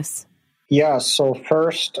with this. Yeah, so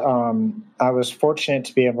first, I was fortunate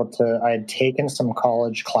to be I had taken some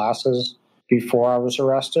college classes before I was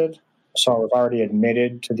arrested. So I was already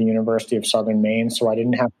admitted to the University of Southern Maine, so I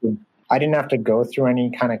didn't have to go through any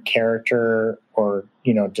kind of character or,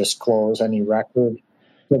 disclose any record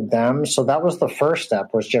with them. So that was the first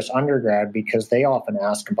step, was just undergrad, because they often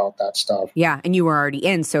ask about that stuff. Yeah, and you were already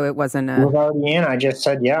in, so it wasn't I was already in. I just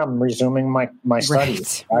said, yeah, I'm resuming my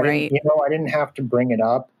studies. Right. I didn't have to bring it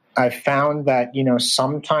up. I found that,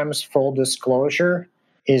 sometimes full disclosure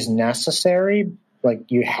is necessary, like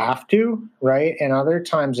you have to, right? And other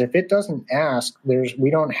times, if it doesn't ask, we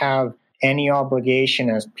don't have any obligation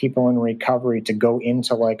as people in recovery to go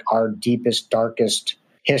into like our deepest, darkest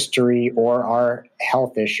history or our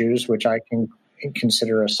health issues, which I can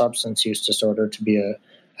consider a substance use disorder to be a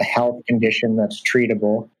health condition that's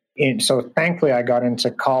treatable. And so thankfully I got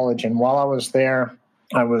into college, and while I was there,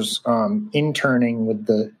 I was interning with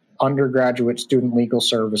the undergraduate student legal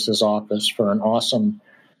services office for an awesome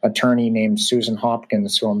attorney named Susan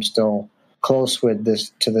Hopkins, who I'm still close with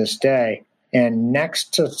to this day. And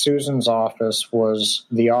next to Susan's office was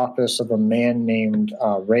the office of a man named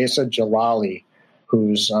Reza Jalali,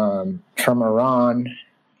 who's from Iran.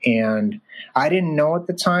 And I didn't know at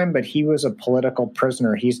the time, but he was a political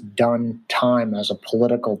prisoner. He's done time as a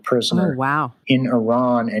political prisoner in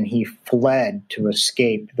Iran, and he fled to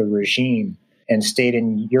escape the regime and stayed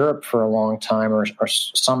in Europe for a long time or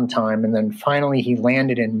some time. And then finally he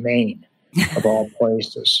landed in Maine, of all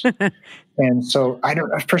places. And so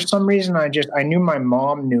for some reason, I knew my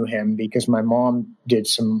mom knew him, because my mom did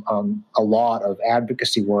a lot of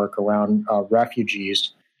advocacy work around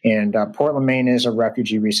refugees. And Portland, Maine is a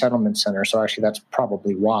refugee resettlement center. So actually that's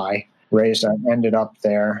probably why Reza ended up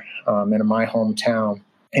there in my hometown.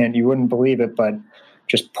 And you wouldn't believe it, but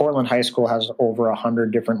just Portland High School has over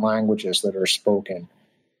 100 different languages that are spoken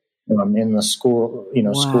in the school,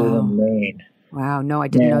 school in Maine. Wow. No, I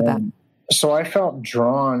didn't know that. So I felt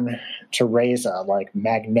drawn to Reza, like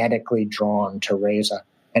magnetically drawn to Reza.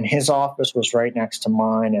 And his office was right next to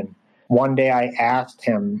mine. And one day I asked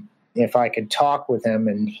him if I could talk with him,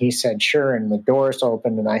 and he said, sure. And the doors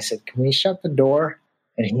opened, and I said, can we shut the door?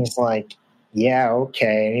 And he's like, yeah,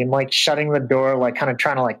 okay. And he's like shutting the door, like kind of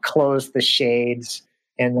trying to like close the shades.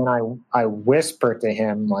 And then I whispered to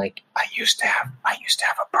him, like, I used to have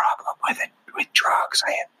a problem with drugs.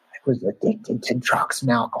 I was addicted to drugs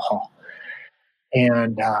and alcohol.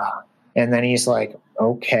 And then he's like,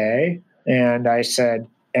 okay. And I said,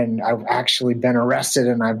 and I've actually been arrested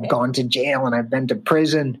and I've gone to jail and I've been to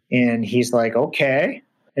prison. And he's like, okay.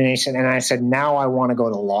 And I said, now I want to go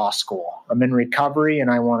to law school. I'm in recovery and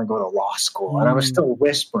I want to go to law school. And I was still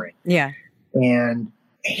whispering. Yeah. And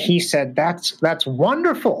he said, that's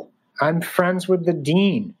wonderful. I'm friends with the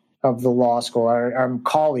dean of the law school. I'm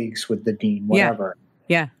colleagues with the dean, whatever.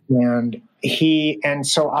 Yeah. And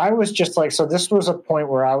so I was just like, so this was a point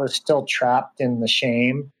where I was still trapped in the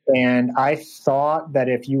shame. And I thought that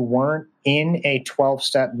if you weren't in a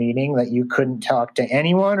 12-step meeting, that you couldn't talk to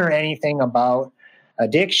anyone or anything about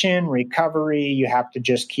addiction, recovery. You have to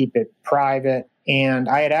just keep it private. And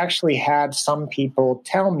I had actually had some people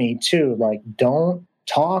tell me too, like, don't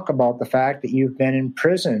talk about the fact that you've been in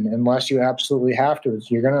prison unless you absolutely have to.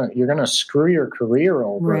 You're gonna screw your career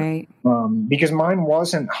over, right? Because mine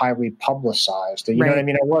wasn't highly publicized. You know what I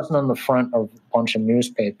mean? I wasn't on the front of a bunch of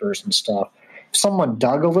newspapers and stuff. If someone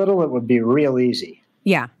dug a little, it would be real easy,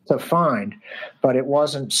 to find, but it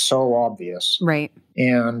wasn't so obvious, right?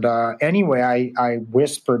 And anyway, I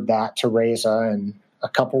whispered that to Reza, and a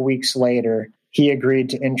couple weeks later, he agreed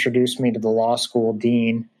to introduce me to the law school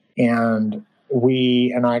dean, and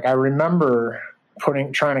I remember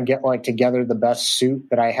trying to get like together the best suit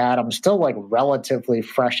that I had. I'm still like relatively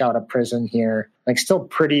fresh out of prison here, like still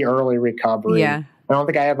pretty early recovery. Yeah. I don't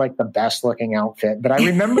think I had like the best looking outfit, but I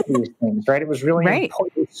remember these things, right? It was really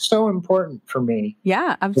important. It was so important for me.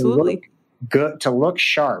 Yeah, absolutely. To look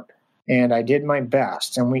sharp. And I did my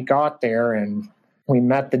best. And we got there and we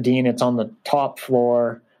met the dean. It's on the top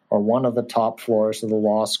floor, or one of the top floors of the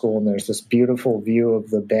law school. And there's this beautiful view of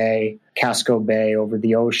the bay, Casco Bay, over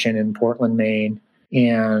the ocean in Portland, Maine.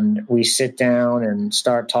 And we sit down and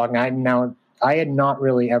start talking. I had not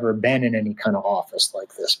really ever been in any kind of office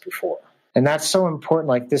like this before. And that's so important.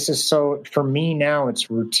 Like, this is so, for me now, it's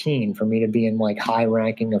routine for me to be in like high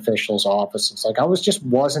ranking officials' offices. Like, I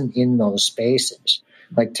wasn't in those spaces,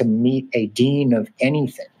 like to meet a dean of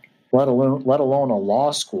anything, let alone a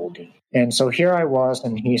law school dean. And so here I was,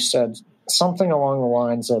 and he said something along the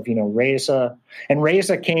lines of,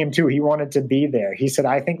 Reza came too. He wanted to be there. He said,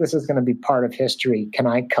 I think this is going to be part of history. Can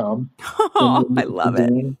I come? Oh, I love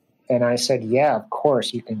it. And I said, yeah, of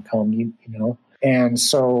course you can come, you know. And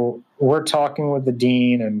so we're talking with the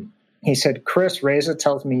dean, and he said, Chris, Reza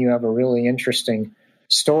tells me you have a really interesting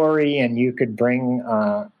story and you could bring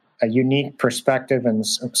a unique perspective and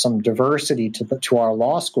some diversity to our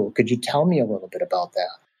law school. Could you tell me a little bit about that?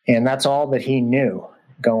 And that's all that he knew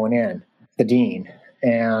going in, the dean.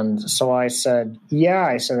 And so I said,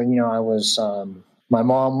 I was, my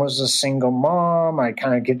mom was a single mom. I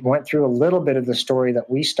kind of went through a little bit of the story that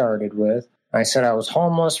we started with. I said I was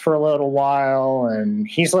homeless for a little while, and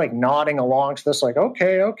he's like nodding along to this, like,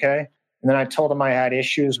 okay. And then I told him I had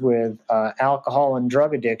issues with alcohol and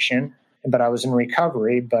drug addiction, but I was in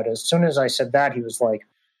recovery. But as soon as I said that, he was like,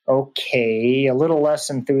 okay, a little less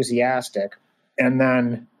enthusiastic. And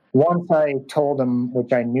then once I told him,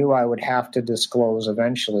 which I knew I would have to disclose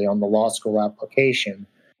eventually on the law school application,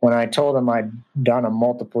 when I told him I'd done a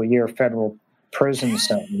multiple-year federal prison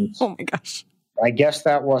sentence. Oh, my gosh. I guess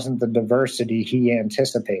that wasn't the diversity he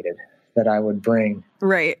anticipated that I would bring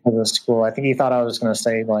to the school. I think he thought I was going to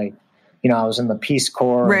say, like, I was in the Peace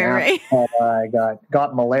Corps. Right. I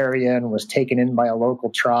got malaria and was taken in by a local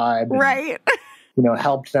tribe. And,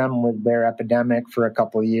 helped them with their epidemic for a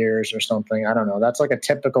couple of years or something. I don't know. That's like a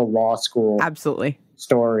typical law school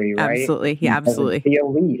story, right? Absolutely. Yeah, absolutely. The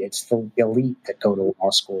elite. It's the elite that go to law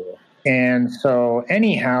school. And so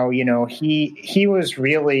anyhow, he was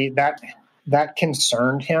really that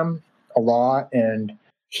concerned him a lot. And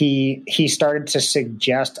he started to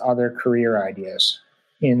suggest other career ideas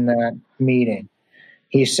in that meeting.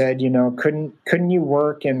 He said, couldn't you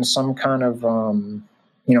work in some kind of,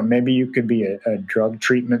 maybe you could be a drug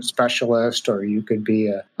treatment specialist, or you could be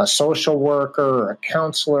a social worker or a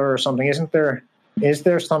counselor or something. Is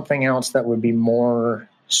there something else that would be more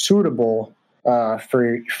suitable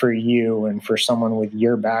for you and for someone with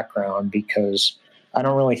your background? Because I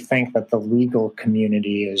don't really think that the legal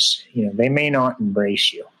community is, they may not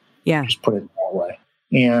embrace you. Yeah. Just put it that way.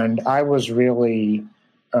 And I was really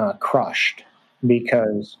crushed,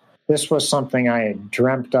 because this was something I had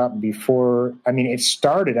dreamt up before. I mean, it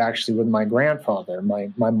started actually with my grandfather, my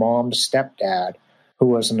mom's stepdad, who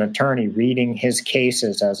was an attorney, reading his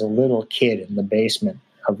cases as a little kid in the basement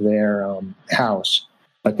of their house.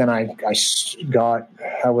 But then I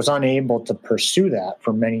was unable to pursue that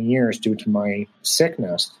for many years due to my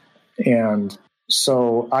sickness. And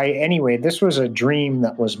so this was a dream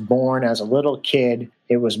that was born as a little kid.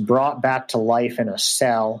 It was brought back to life in a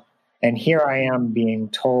cell. And here I am being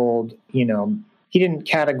told, he didn't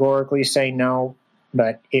categorically say no,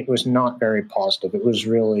 but it was not very positive. It was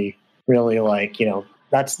really, really like,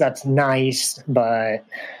 that's nice, but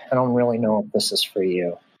I don't really know if this is for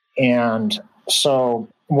you. And so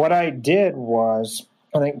what I did was,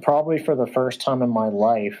 I think probably for the first time in my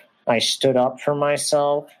life, I stood up for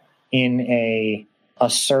myself in a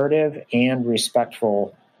assertive and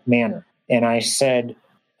respectful manner. And I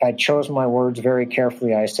chose my words very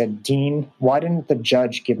carefully. I said, "Dean, why didn't the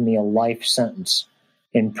judge give me a life sentence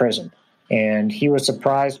in prison?" And he was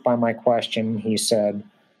surprised by my question. He said,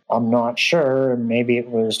 "I'm not sure. Maybe it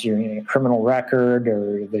was your criminal record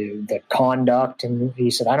or the conduct." And he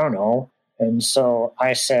said, "I don't know." And so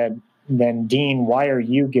I said, "Then, Dean, why are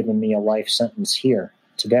you giving me a life sentence here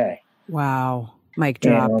today?" Wow. Mic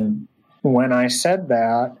drop. And when I said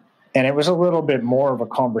that, and it was a little bit more of a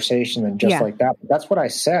conversation than just like that, but that's what I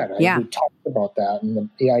said. We talked about that and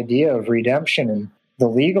the idea of redemption and the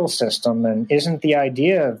legal system. And isn't the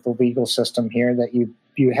idea of the legal system here that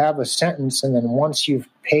you have a sentence, and then once you've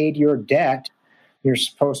paid your debt, you're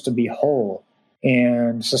supposed to be whole.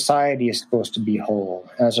 And society is supposed to be whole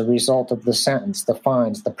as a result of the sentence, the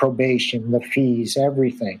fines, the probation, the fees,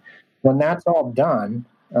 everything. When that's all done,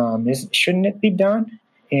 shouldn't it be done?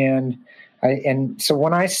 And so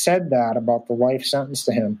when I said that about the life sentence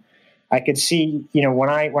to him, I could see, when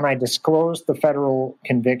I disclosed the federal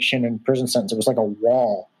conviction and prison sentence, it was like a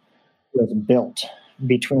wall was built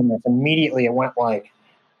between us. Immediately, it went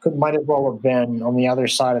might as well have been on the other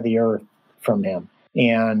side of the earth from him.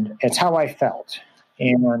 And it's how I felt.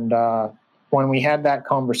 And when we had that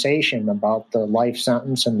conversation about the life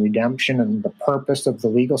sentence and redemption and the purpose of the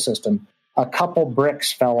legal system, a couple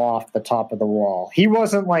bricks fell off the top of the wall. He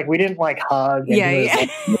wasn't we didn't hug. And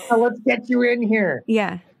he was let's get you in here.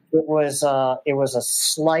 Yeah. It was a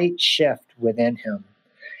slight shift within him.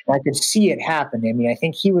 And I could see it happen. I mean, I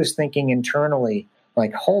think he was thinking internally,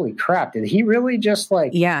 holy crap, did he really just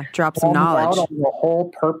drop some knowledge out on the whole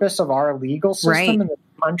purpose of our legal system in the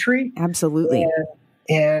country? Absolutely.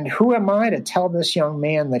 And who am I to tell this young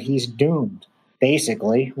man that he's doomed,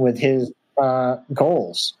 basically, with his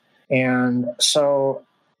goals? And so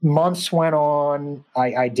months went on.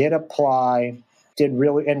 I did apply,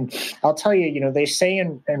 and I'll tell you, they say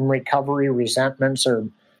in recovery, resentments are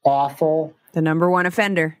awful. The number one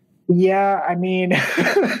offender. Yeah, I mean,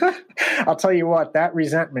 I'll tell you what, that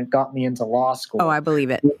resentment got me into law school. Oh, I believe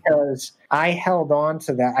it. Because I held on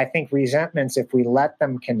to that. I think resentments, if we let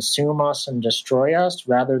them consume us and destroy us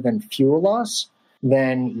rather than fuel us,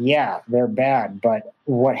 then yeah, they're bad. But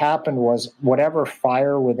what happened was whatever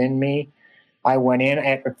fire within me, I went in.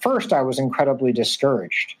 At first, I was incredibly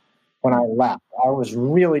discouraged when I left. I was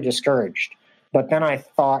really discouraged. But then I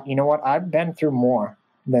thought, you know what? I've been through more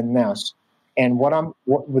than this. And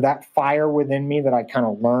with that fire within me that I kind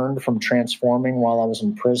of learned from transforming while I was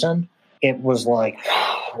in prison, it was like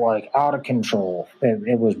out of control.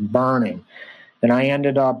 It was burning. And I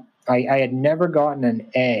ended up, I had never gotten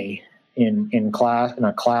an A in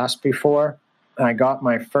a class before. I got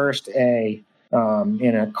my first A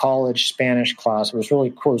in a college Spanish class. It was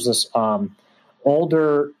really cool. It was this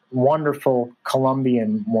older, wonderful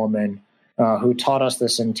Colombian woman who taught us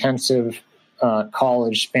this intensive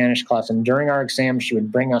college Spanish class. And during our exam, she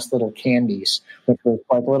would bring us little candies, which was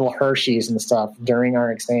like little Hershey's and stuff during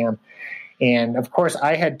our exam. And of course,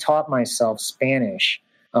 I had taught myself Spanish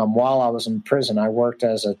while I was in prison. I worked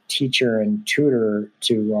as a teacher and tutor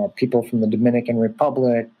to people from the Dominican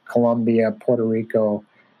Republic, Colombia, Puerto Rico,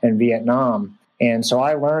 and Vietnam. And so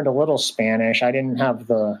I learned a little Spanish. I didn't have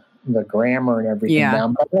the grammar and everything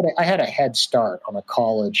down, but I had a head start on a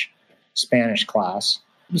college Spanish class.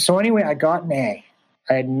 So anyway, I got an A.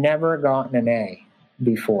 I had never gotten an A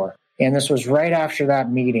before. And this was right after that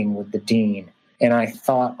meeting with the dean. And I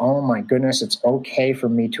thought, oh my goodness, it's okay for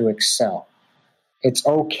me to excel. It's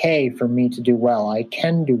okay for me to do well. I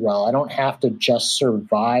can do well. I don't have to just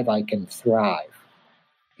survive. I can thrive.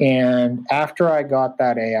 And after I got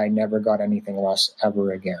that A, I never got anything less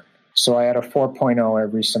ever again. So I had a 4.0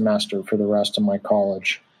 every semester for the rest of my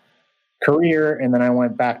college career. And then I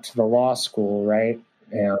went back to the law school, right?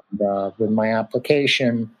 And with my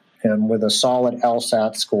application and with a solid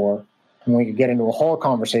LSAT score. And we could get into a whole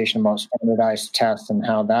conversation about standardized tests and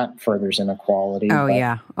how that furthers inequality. Oh,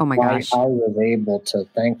 yeah. Oh, my gosh. I was able to,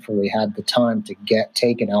 thankfully, had the time to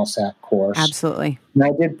take an LSAT course. Absolutely. And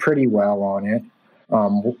I did pretty well on it.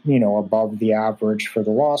 above the average for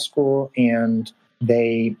the law school. And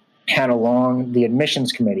they the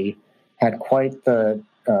admissions committee had quite the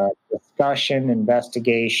discussion,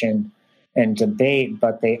 investigation, and debate,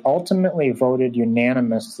 but they ultimately voted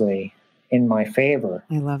unanimously in my favor.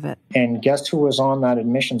 I love it. And guess who was on that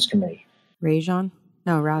admissions committee? Rajon?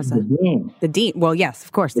 No, Raza. The dean. The dean. Well, yes,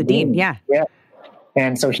 of course, the dean. Yeah. Yeah.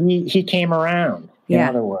 And so he came around, in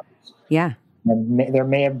other words. Yeah. And there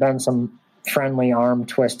may have been some friendly arm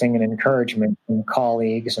twisting and encouragement from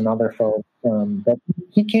colleagues and other folks. But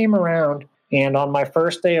he came around. And on my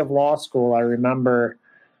first day of law school, I remember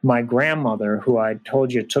my grandmother, who I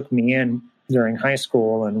told you took me in during high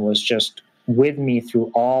school and was just with me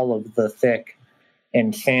through all of the thick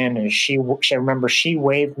and thin. And I remember she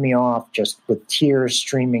waved me off just with tears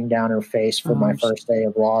streaming down her face for my first day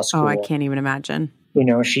of law school. Oh, I can't even imagine.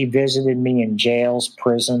 She visited me in jails,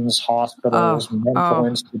 prisons, hospitals, mental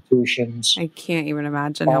institutions. I can't even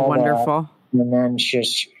imagine. How wonderful. And then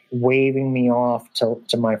just waving me off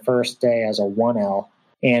to my first day as a 1L.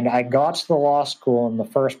 And I got to the law school, and the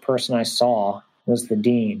first person I saw was the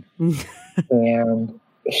dean. And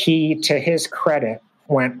he, to his credit,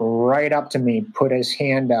 went right up to me, put his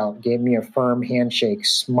hand out, gave me a firm handshake,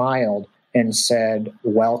 smiled, and said,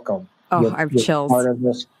 "Welcome. I have chills.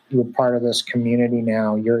 You're part of this community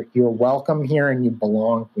now. You're welcome here, and you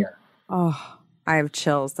belong here." Oh, I have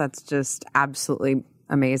chills. That's just absolutely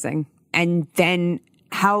amazing. And then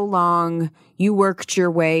how long you worked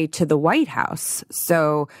your way to the White House.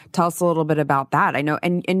 So tell us a little bit about that. I know,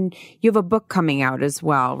 and you have a book coming out as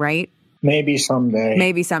well, right? Maybe someday.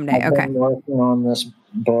 I've been working on this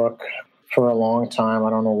book for a long time. I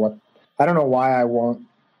don't know why I won't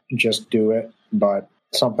just do it, but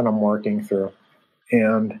something I'm working through.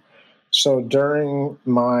 And so during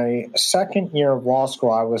my second year of law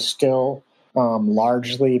school, I was still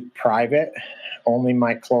largely private. Only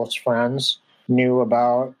my close friends knew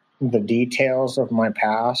about the details of my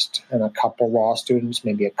past, and a couple law students,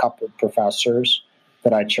 maybe a couple professors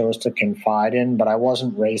that I chose to confide in, but I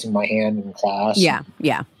wasn't raising my hand in class. Yeah.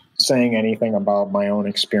 Saying anything about my own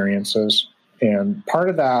experiences. And part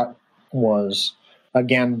of that was,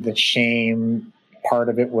 again, the shame. Part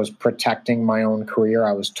of it was protecting my own career.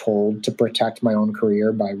 I was told to protect my own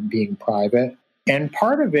career by being private. And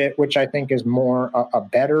part of it, which I think is more a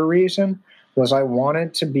better reason, was I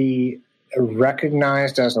wanted to be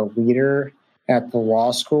recognized as a leader at the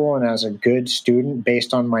law school and as a good student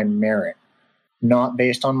based on my merit, not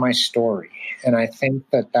based on my story. And I think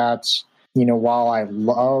that's, while I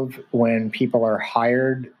love when people are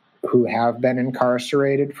hired who have been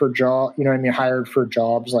incarcerated for hired for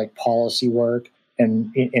jobs like policy work,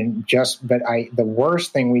 the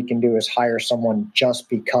worst thing we can do is hire someone just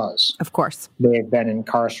because, of course, they've been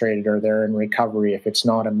incarcerated or they're in recovery if it's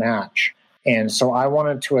not a match. And so I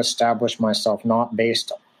wanted to establish myself not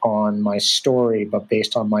based on my story, but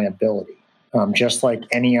based on my ability, just like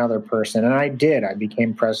any other person. And I did. I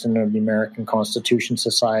became president of the American Constitution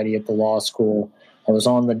Society at the law school. I was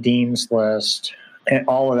on the dean's list and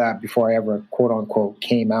all of that before I ever, quote unquote,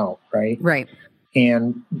 came out, right? Right.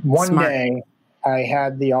 And one day I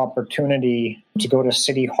had the opportunity to go to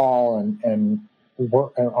City Hall and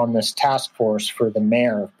work on this task force for the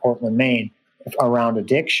mayor of Portland, Maine, around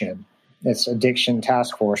addiction. It's addiction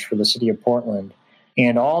task force for the city of Portland.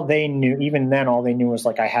 And all they knew was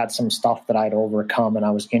like I had some stuff that I'd overcome and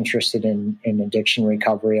I was interested in addiction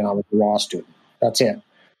recovery and I was a law student. That's it.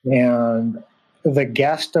 And the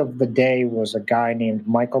guest of the day was a guy named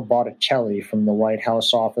Michael Botticelli from the White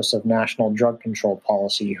House Office of National Drug Control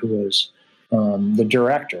Policy, who is the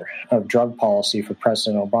director of drug policy for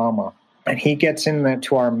President Obama. And he gets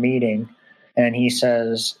to our meeting and he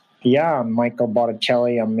says, "Yeah, I'm Michael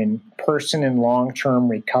Botticelli. I'm in person in long-term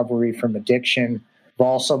recovery from addiction. I've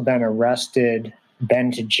also been arrested,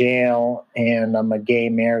 been to jail, and I'm a gay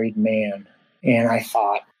married man." And I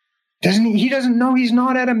thought, he doesn't know he's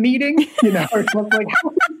not at a meeting? It's like,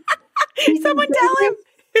 someone tell him.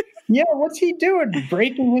 Yeah, what's he doing?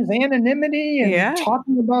 Breaking his anonymity and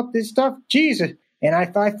talking about this stuff? Jesus. And I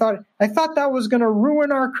thought that was going to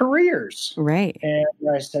ruin our careers. Right. And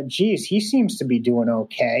I said, geez, he seems to be doing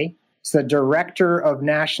okay. He's the director of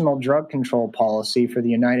National Drug Control Policy for the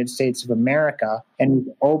United States of America, and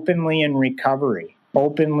he's openly in recovery,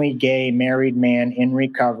 openly gay, married man in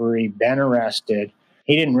recovery, been arrested.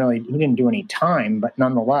 He didn't do any time, but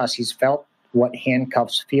nonetheless, he's felt what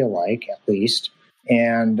handcuffs feel like, at least.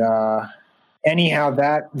 And anyhow,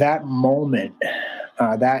 that moment,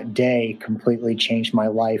 that day completely changed my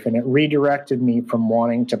life, and it redirected me from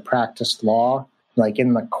wanting to practice law, like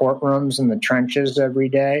in the courtrooms and the trenches every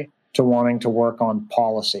day, to wanting to work on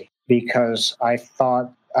policy. because I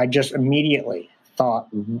just immediately thought,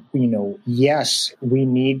 yes, we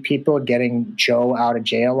need people getting Joe out of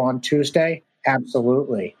jail on Tuesday.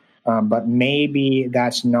 Absolutely. But maybe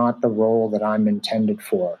that's not the role that I'm intended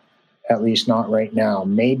for, at least not right now.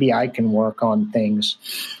 Maybe I can work on things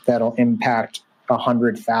that'll impact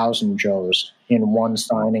 100,000 Joes in one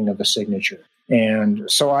signing of a signature. And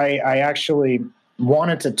so I actually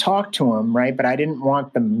wanted to talk to him, right? But I didn't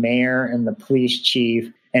want the mayor and the police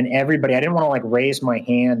chief and everybody. I didn't want to like raise my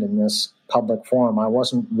hand in this public forum. I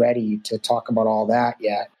wasn't ready to talk about all that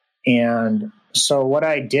yet. And so what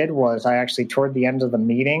I did was I actually, toward the end of the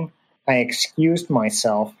meeting, I excused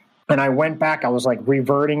myself and I went back. I was like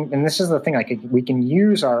reverting. And this is the thing, we can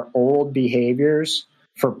use our old behaviors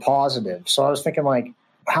for positive. So I was thinking like,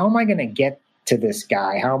 how am I going to get to this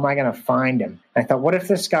guy? How am I going to find him? I thought, what if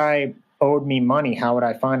this guy owed me money? How would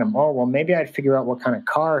I find him? Oh, well, maybe I'd figure out what kind of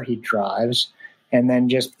car he drives and then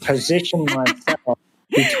just position myself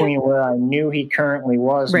between where I knew he currently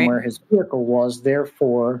was and where his vehicle was.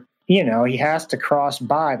 Therefore, he has to cross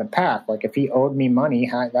by the path. Like if he owed me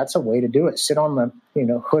money, that's a way to do it. Sit on the,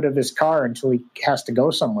 hood of his car until he has to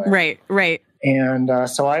go somewhere. Right. And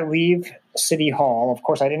so I leave City Hall. Of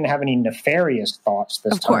course, I didn't have any nefarious thoughts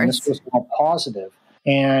this time. This was all positive.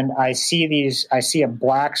 And I see a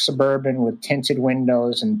black Suburban with tinted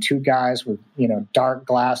windows and two guys with, dark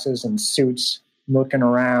glasses and suits looking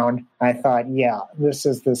around. I thought, yeah, this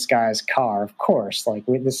is this guy's car. Of course,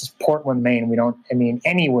 this is Portland, Maine.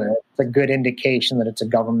 Anywhere, it's a good indication that it's a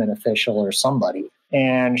government official or somebody.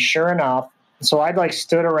 And sure enough, so I'd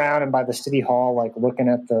stood around and by the City Hall, looking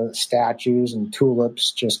at the statues and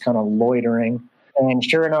tulips, just kind of loitering. And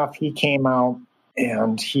sure enough, he came out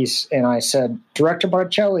and I said, Director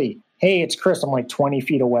Barcelli, hey, it's Chris. I'm 20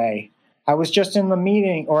 feet away. I was just in the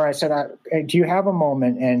meeting, or I said, do you have a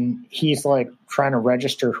moment? And he's trying to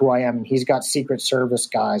register who I am. And he's got Secret Service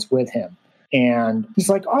guys with him. And he's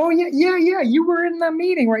like, oh, yeah, you were in the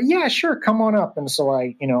meeting, right? Yeah, sure, come on up. And so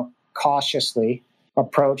I, cautiously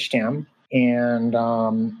approached him. And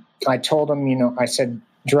I told him, I said,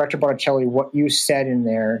 Director Barcelli, what you said in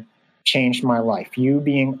there changed my life. You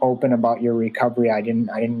being open about your recovery, I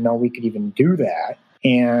didn't know we could even do that.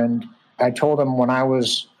 And I told him when I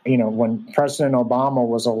was, when President Obama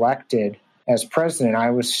was elected as president, I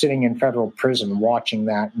was sitting in federal prison watching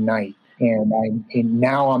that night. And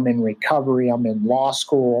now I'm in recovery. I'm in law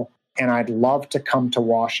school, and I'd love to come to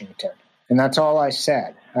Washington. And that's all I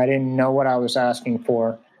said. I didn't know what I was asking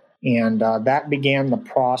for. And that began the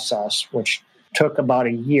process, which took about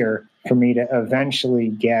a year for me to eventually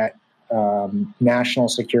get national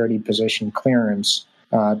security position clearance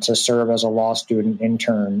to serve as a law student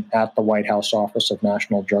intern at the White House Office of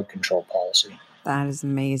National Drug Control Policy. That is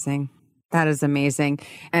amazing. That is amazing.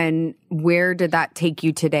 And where did that take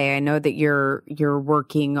you today? I know that you're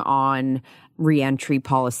working on reentry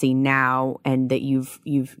policy now, and that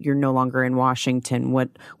you're no longer in Washington.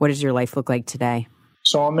 What does your life look like today?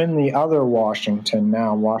 So I'm in the other Washington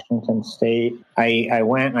now, Washington State. I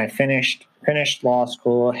went and I finished law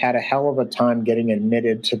school, had a hell of a time getting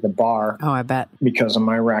admitted to the bar. Oh, I bet. Because of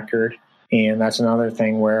my record. And that's another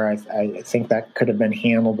thing where I think that could have been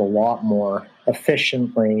handled a lot more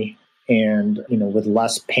efficiently and, with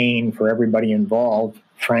less pain for everybody involved,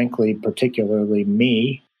 frankly, particularly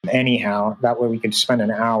me. Anyhow, that way we could spend an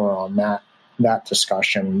hour on that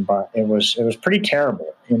discussion, but it was pretty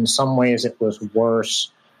terrible. In some ways, it was worse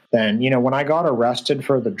than, when I got arrested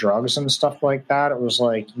for the drugs and stuff like that, it was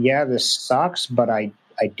yeah, this sucks, but I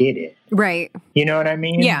did it. Right. You know what I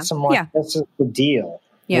mean? Yeah. This is the deal.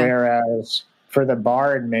 Yeah. Whereas for the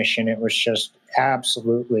bar admission, it was just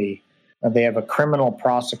absolutely, they have a criminal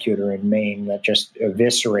prosecutor in Maine that just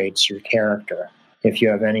eviscerates your character if you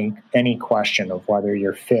have any question of whether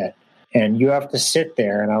you're fit. And you have to sit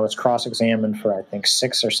there, and I was cross-examined for, I think,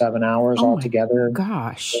 6 or 7 hours altogether.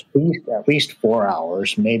 Gosh. At least 4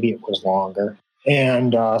 hours. Maybe it was longer.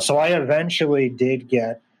 And so I eventually did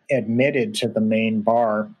get admitted to the Maine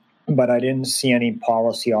bar, but I didn't see any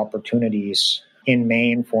policy opportunities in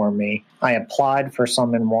Maine for me. I applied for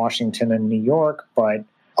some in Washington and New York, but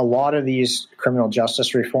a lot of these criminal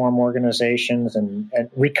justice reform organizations and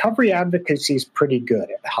recovery advocacy is pretty good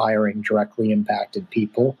at hiring directly impacted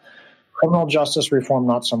people. Criminal justice reform,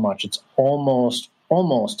 not so much. It's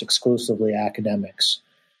almost exclusively academics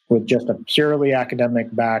with just a purely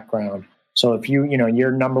academic background. So if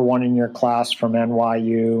you're number one in your class from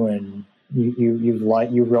NYU and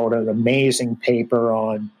you wrote an amazing paper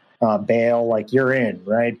on bail, you're in,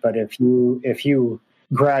 right? But if you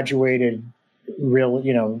graduated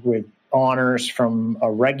with honors from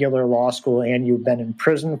a regular law school and you've been in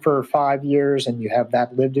prison for 5 years and you have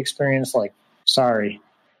that lived experience, like, sorry.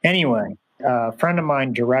 Anyway, a friend of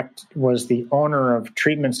mine was the owner of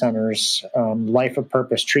treatment centers, Life of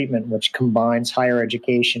Purpose Treatment, which combines higher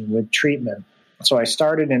education with treatment. So I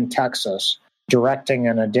started in Texas directing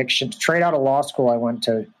an addiction. Straight out of law school, I went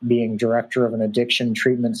to being director of an addiction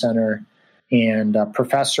treatment center and a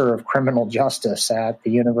professor of criminal justice at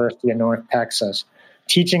the University of North Texas,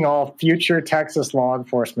 teaching all future Texas law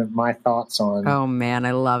enforcement my thoughts on Oh, man,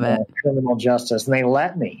 I love it. Criminal justice. And they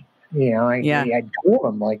let me. I told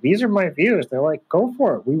them, like, these are my views. They're like, go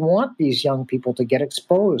for it. We want these young people to get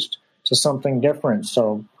exposed to something different.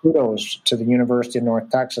 So kudos to the University of North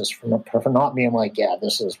Texas for not being like, yeah,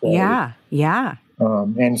 this is what Yeah.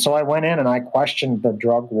 And so I went in and I questioned the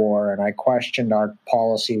drug war and I questioned our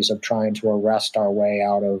policies of trying to arrest our way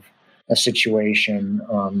out of a situation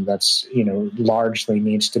that's, largely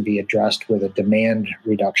needs to be addressed with a demand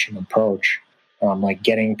reduction approach. Like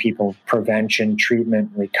getting people prevention,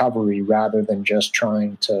 treatment, recovery, rather than just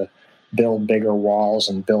trying to build bigger walls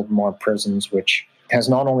and build more prisons, which has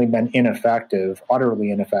not only been ineffective, utterly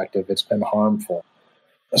ineffective, it's been harmful.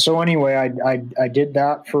 So anyway, I did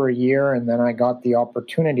that for a year, and then I got the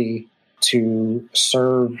opportunity to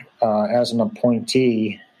serve as an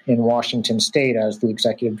appointee in Washington State as the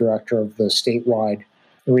executive director of the statewide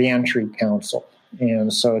Reentry Council.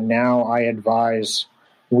 And so now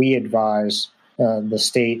we advise the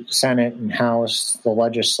state Senate and House, the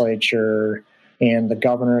legislature, and the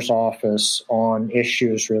governor's office on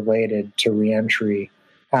issues related to reentry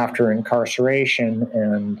after incarceration,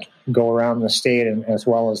 and go around the state and as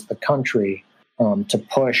well as the country to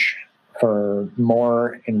push for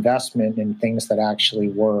more investment in things that actually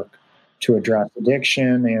work to address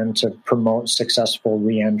addiction and to promote successful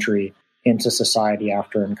reentry into society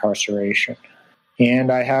after incarceration.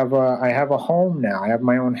 And I have a home now. I have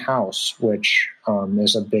my own house, which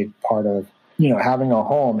is a big part of, having a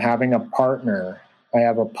home, having a partner. I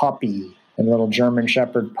have a puppy, a little German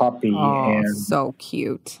Shepherd puppy. Oh, and so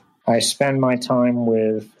cute. I spend my time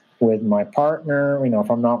with my partner.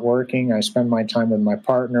 If I'm not working, I spend my time with my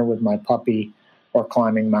partner, with my puppy, or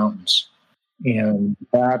climbing mountains. And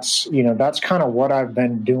that's kind of what I've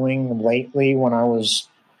been doing lately. When I was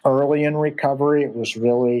early in recovery, it was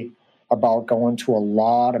really about going to a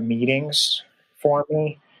lot of meetings for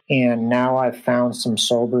me. And now I've found some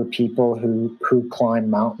sober people who climb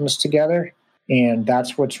mountains together. And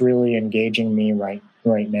that's what's really engaging me right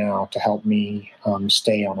now to help me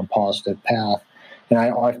stay on a positive path. And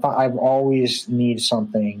I've always need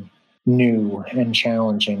something new and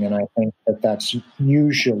challenging, and I think that's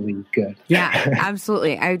usually good. Yeah,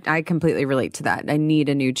 absolutely. I completely relate to that. I need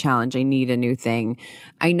a new challenge. I need a new thing.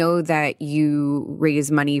 I know that you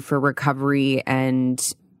raise money for recovery, and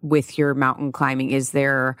with your mountain climbing, is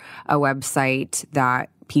there a website that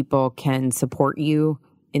people can support you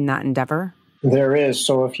in that endeavor? There is.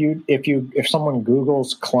 So if someone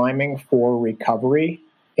Googles climbing for recovery,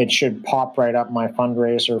 it should pop right up. My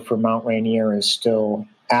fundraiser for Mount Rainier is still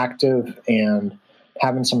active, and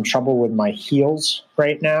having some trouble with my heels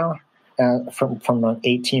right now from an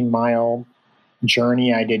 18-mile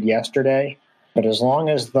journey I did yesterday. But as long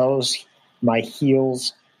as my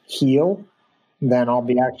heels heal, then I'll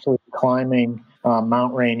be actually climbing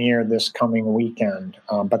Mount Rainier this coming weekend.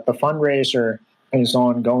 But the fundraiser is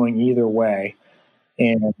ongoing either way.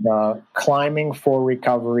 And Climbing for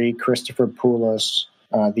Recovery, Christopher Poulos,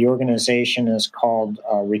 the organization is called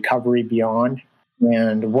Recovery Beyond.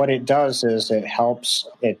 And what it does is it helps,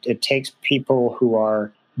 it takes people who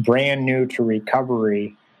are brand new to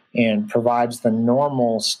recovery and provides the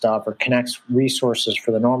normal stuff, or connects resources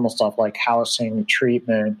for the normal stuff like housing,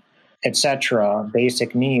 treatment, etc.,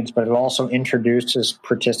 basic needs, but it also introduces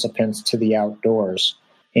participants to the outdoors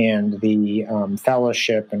and the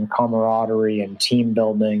fellowship and camaraderie and team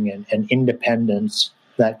building and independence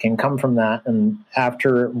that can come from that. And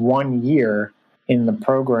after 1 year in the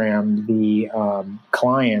program, the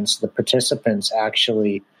the participants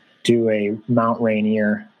actually do a Mount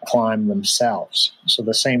Rainier climb themselves. So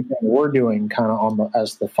the same thing we're doing kind of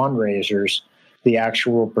as the fundraisers, the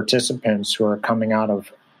actual participants who are coming out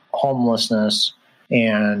of homelessness.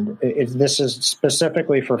 And this is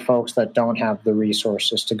specifically for folks that don't have the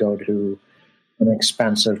resources to go to an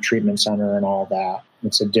expensive treatment center and all that.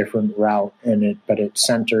 It's a different route, but it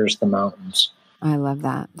centers the mountains. I love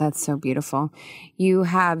that. That's so beautiful. You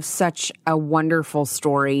have such a wonderful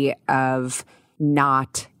story of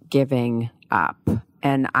not giving up.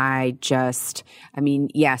 And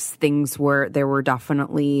yes, there were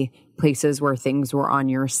definitely places where things were on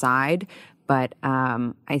your side, but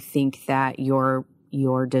I think that your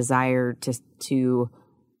your desire to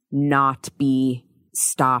not be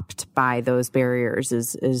stopped by those barriers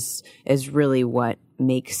is really what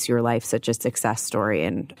makes your life such a success story.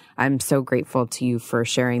 And I'm so grateful to you for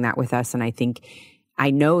sharing that with us. And I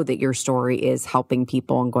know that your story is helping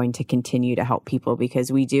people and going to continue to help people,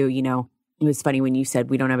 because we do, it was funny when you said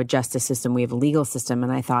we don't have a justice system, we have a legal system.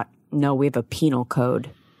 And I thought, no, we have a penal code.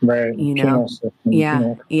 Right. Penal system.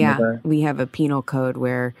 Yeah. We have a penal code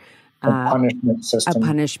where a punishment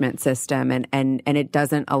system. And it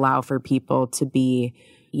doesn't allow for people to be,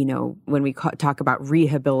 when we talk about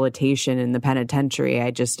rehabilitation in the penitentiary,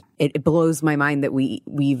 it blows my mind that we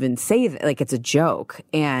even say that, like, it's a joke.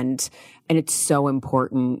 And it's so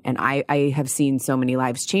important. And I have seen so many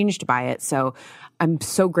lives changed by it. So I'm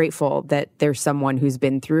so grateful that there's someone who's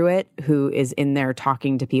been through it, who is in there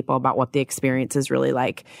talking to people about what the experience is really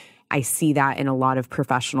like. I see that in a lot of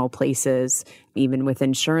professional places, even with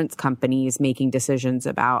insurance companies making decisions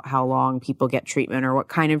about how long people get treatment or what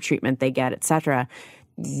kind of treatment they get, et cetera.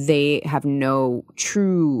 They have no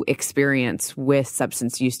true experience with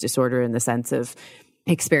substance use disorder in the sense of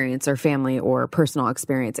experience or family or personal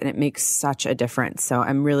experience. And it makes such a difference. So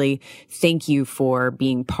I'm really thank you for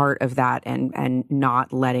being part of that and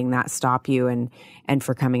not letting that stop you and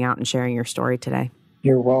for coming out and sharing your story today.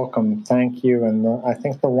 You're welcome. Thank you. And I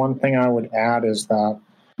think the one thing I would add is that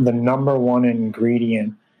the number one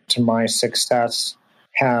ingredient to my success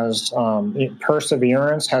has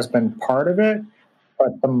perseverance has been part of it.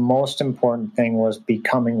 But the most important thing was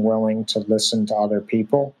becoming willing to listen to other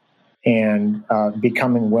people and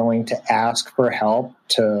becoming willing to ask for help,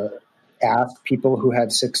 to ask people who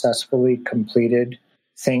had successfully completed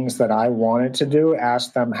things that I wanted to do,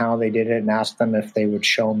 ask them how they did it, and ask them if they would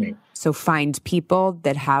show me. So find people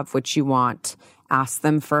that have what you want, ask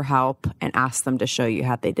them for help, and ask them to show you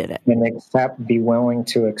how they did it. And be willing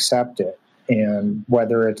to accept it. And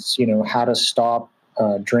whether it's, how to stop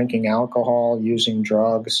drinking alcohol, using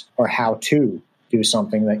drugs, or how to do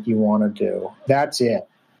something that you want to do. That's it.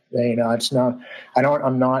 It's not,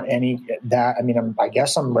 I'm not any that, I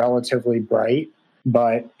guess I'm relatively bright,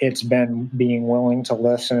 but it's been being willing to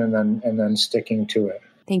listen and then sticking to it.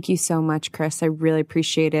 Thank you so much, Chris. I really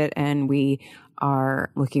appreciate it. And we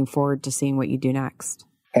are looking forward to seeing what you do next.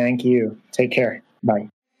 Thank you. Take care. Bye.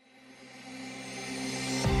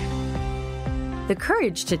 The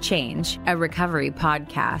Courage to Change, a recovery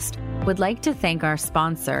podcast, would like to thank our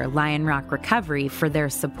sponsor, Lion Rock Recovery, for their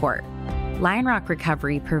support. Lion Rock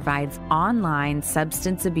Recovery provides online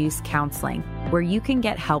substance abuse counseling where you can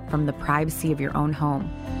get help from the privacy of your own home.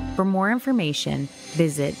 For more information,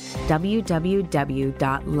 visit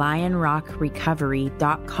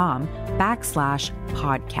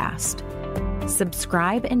www.lionrockrecovery.com/podcast.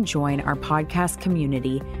 Subscribe and join our podcast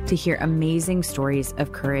community to hear amazing stories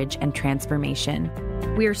of courage and transformation.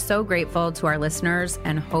 We are so grateful to our listeners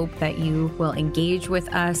and hope that you will engage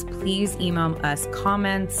with us. Please email us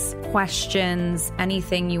comments, questions,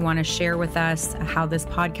 anything you want to share with us, how this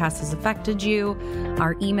podcast has affected you.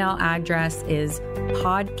 Our email address is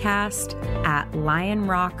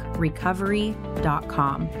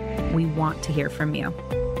podcast@lionrockrecovery.com. We want to hear from you.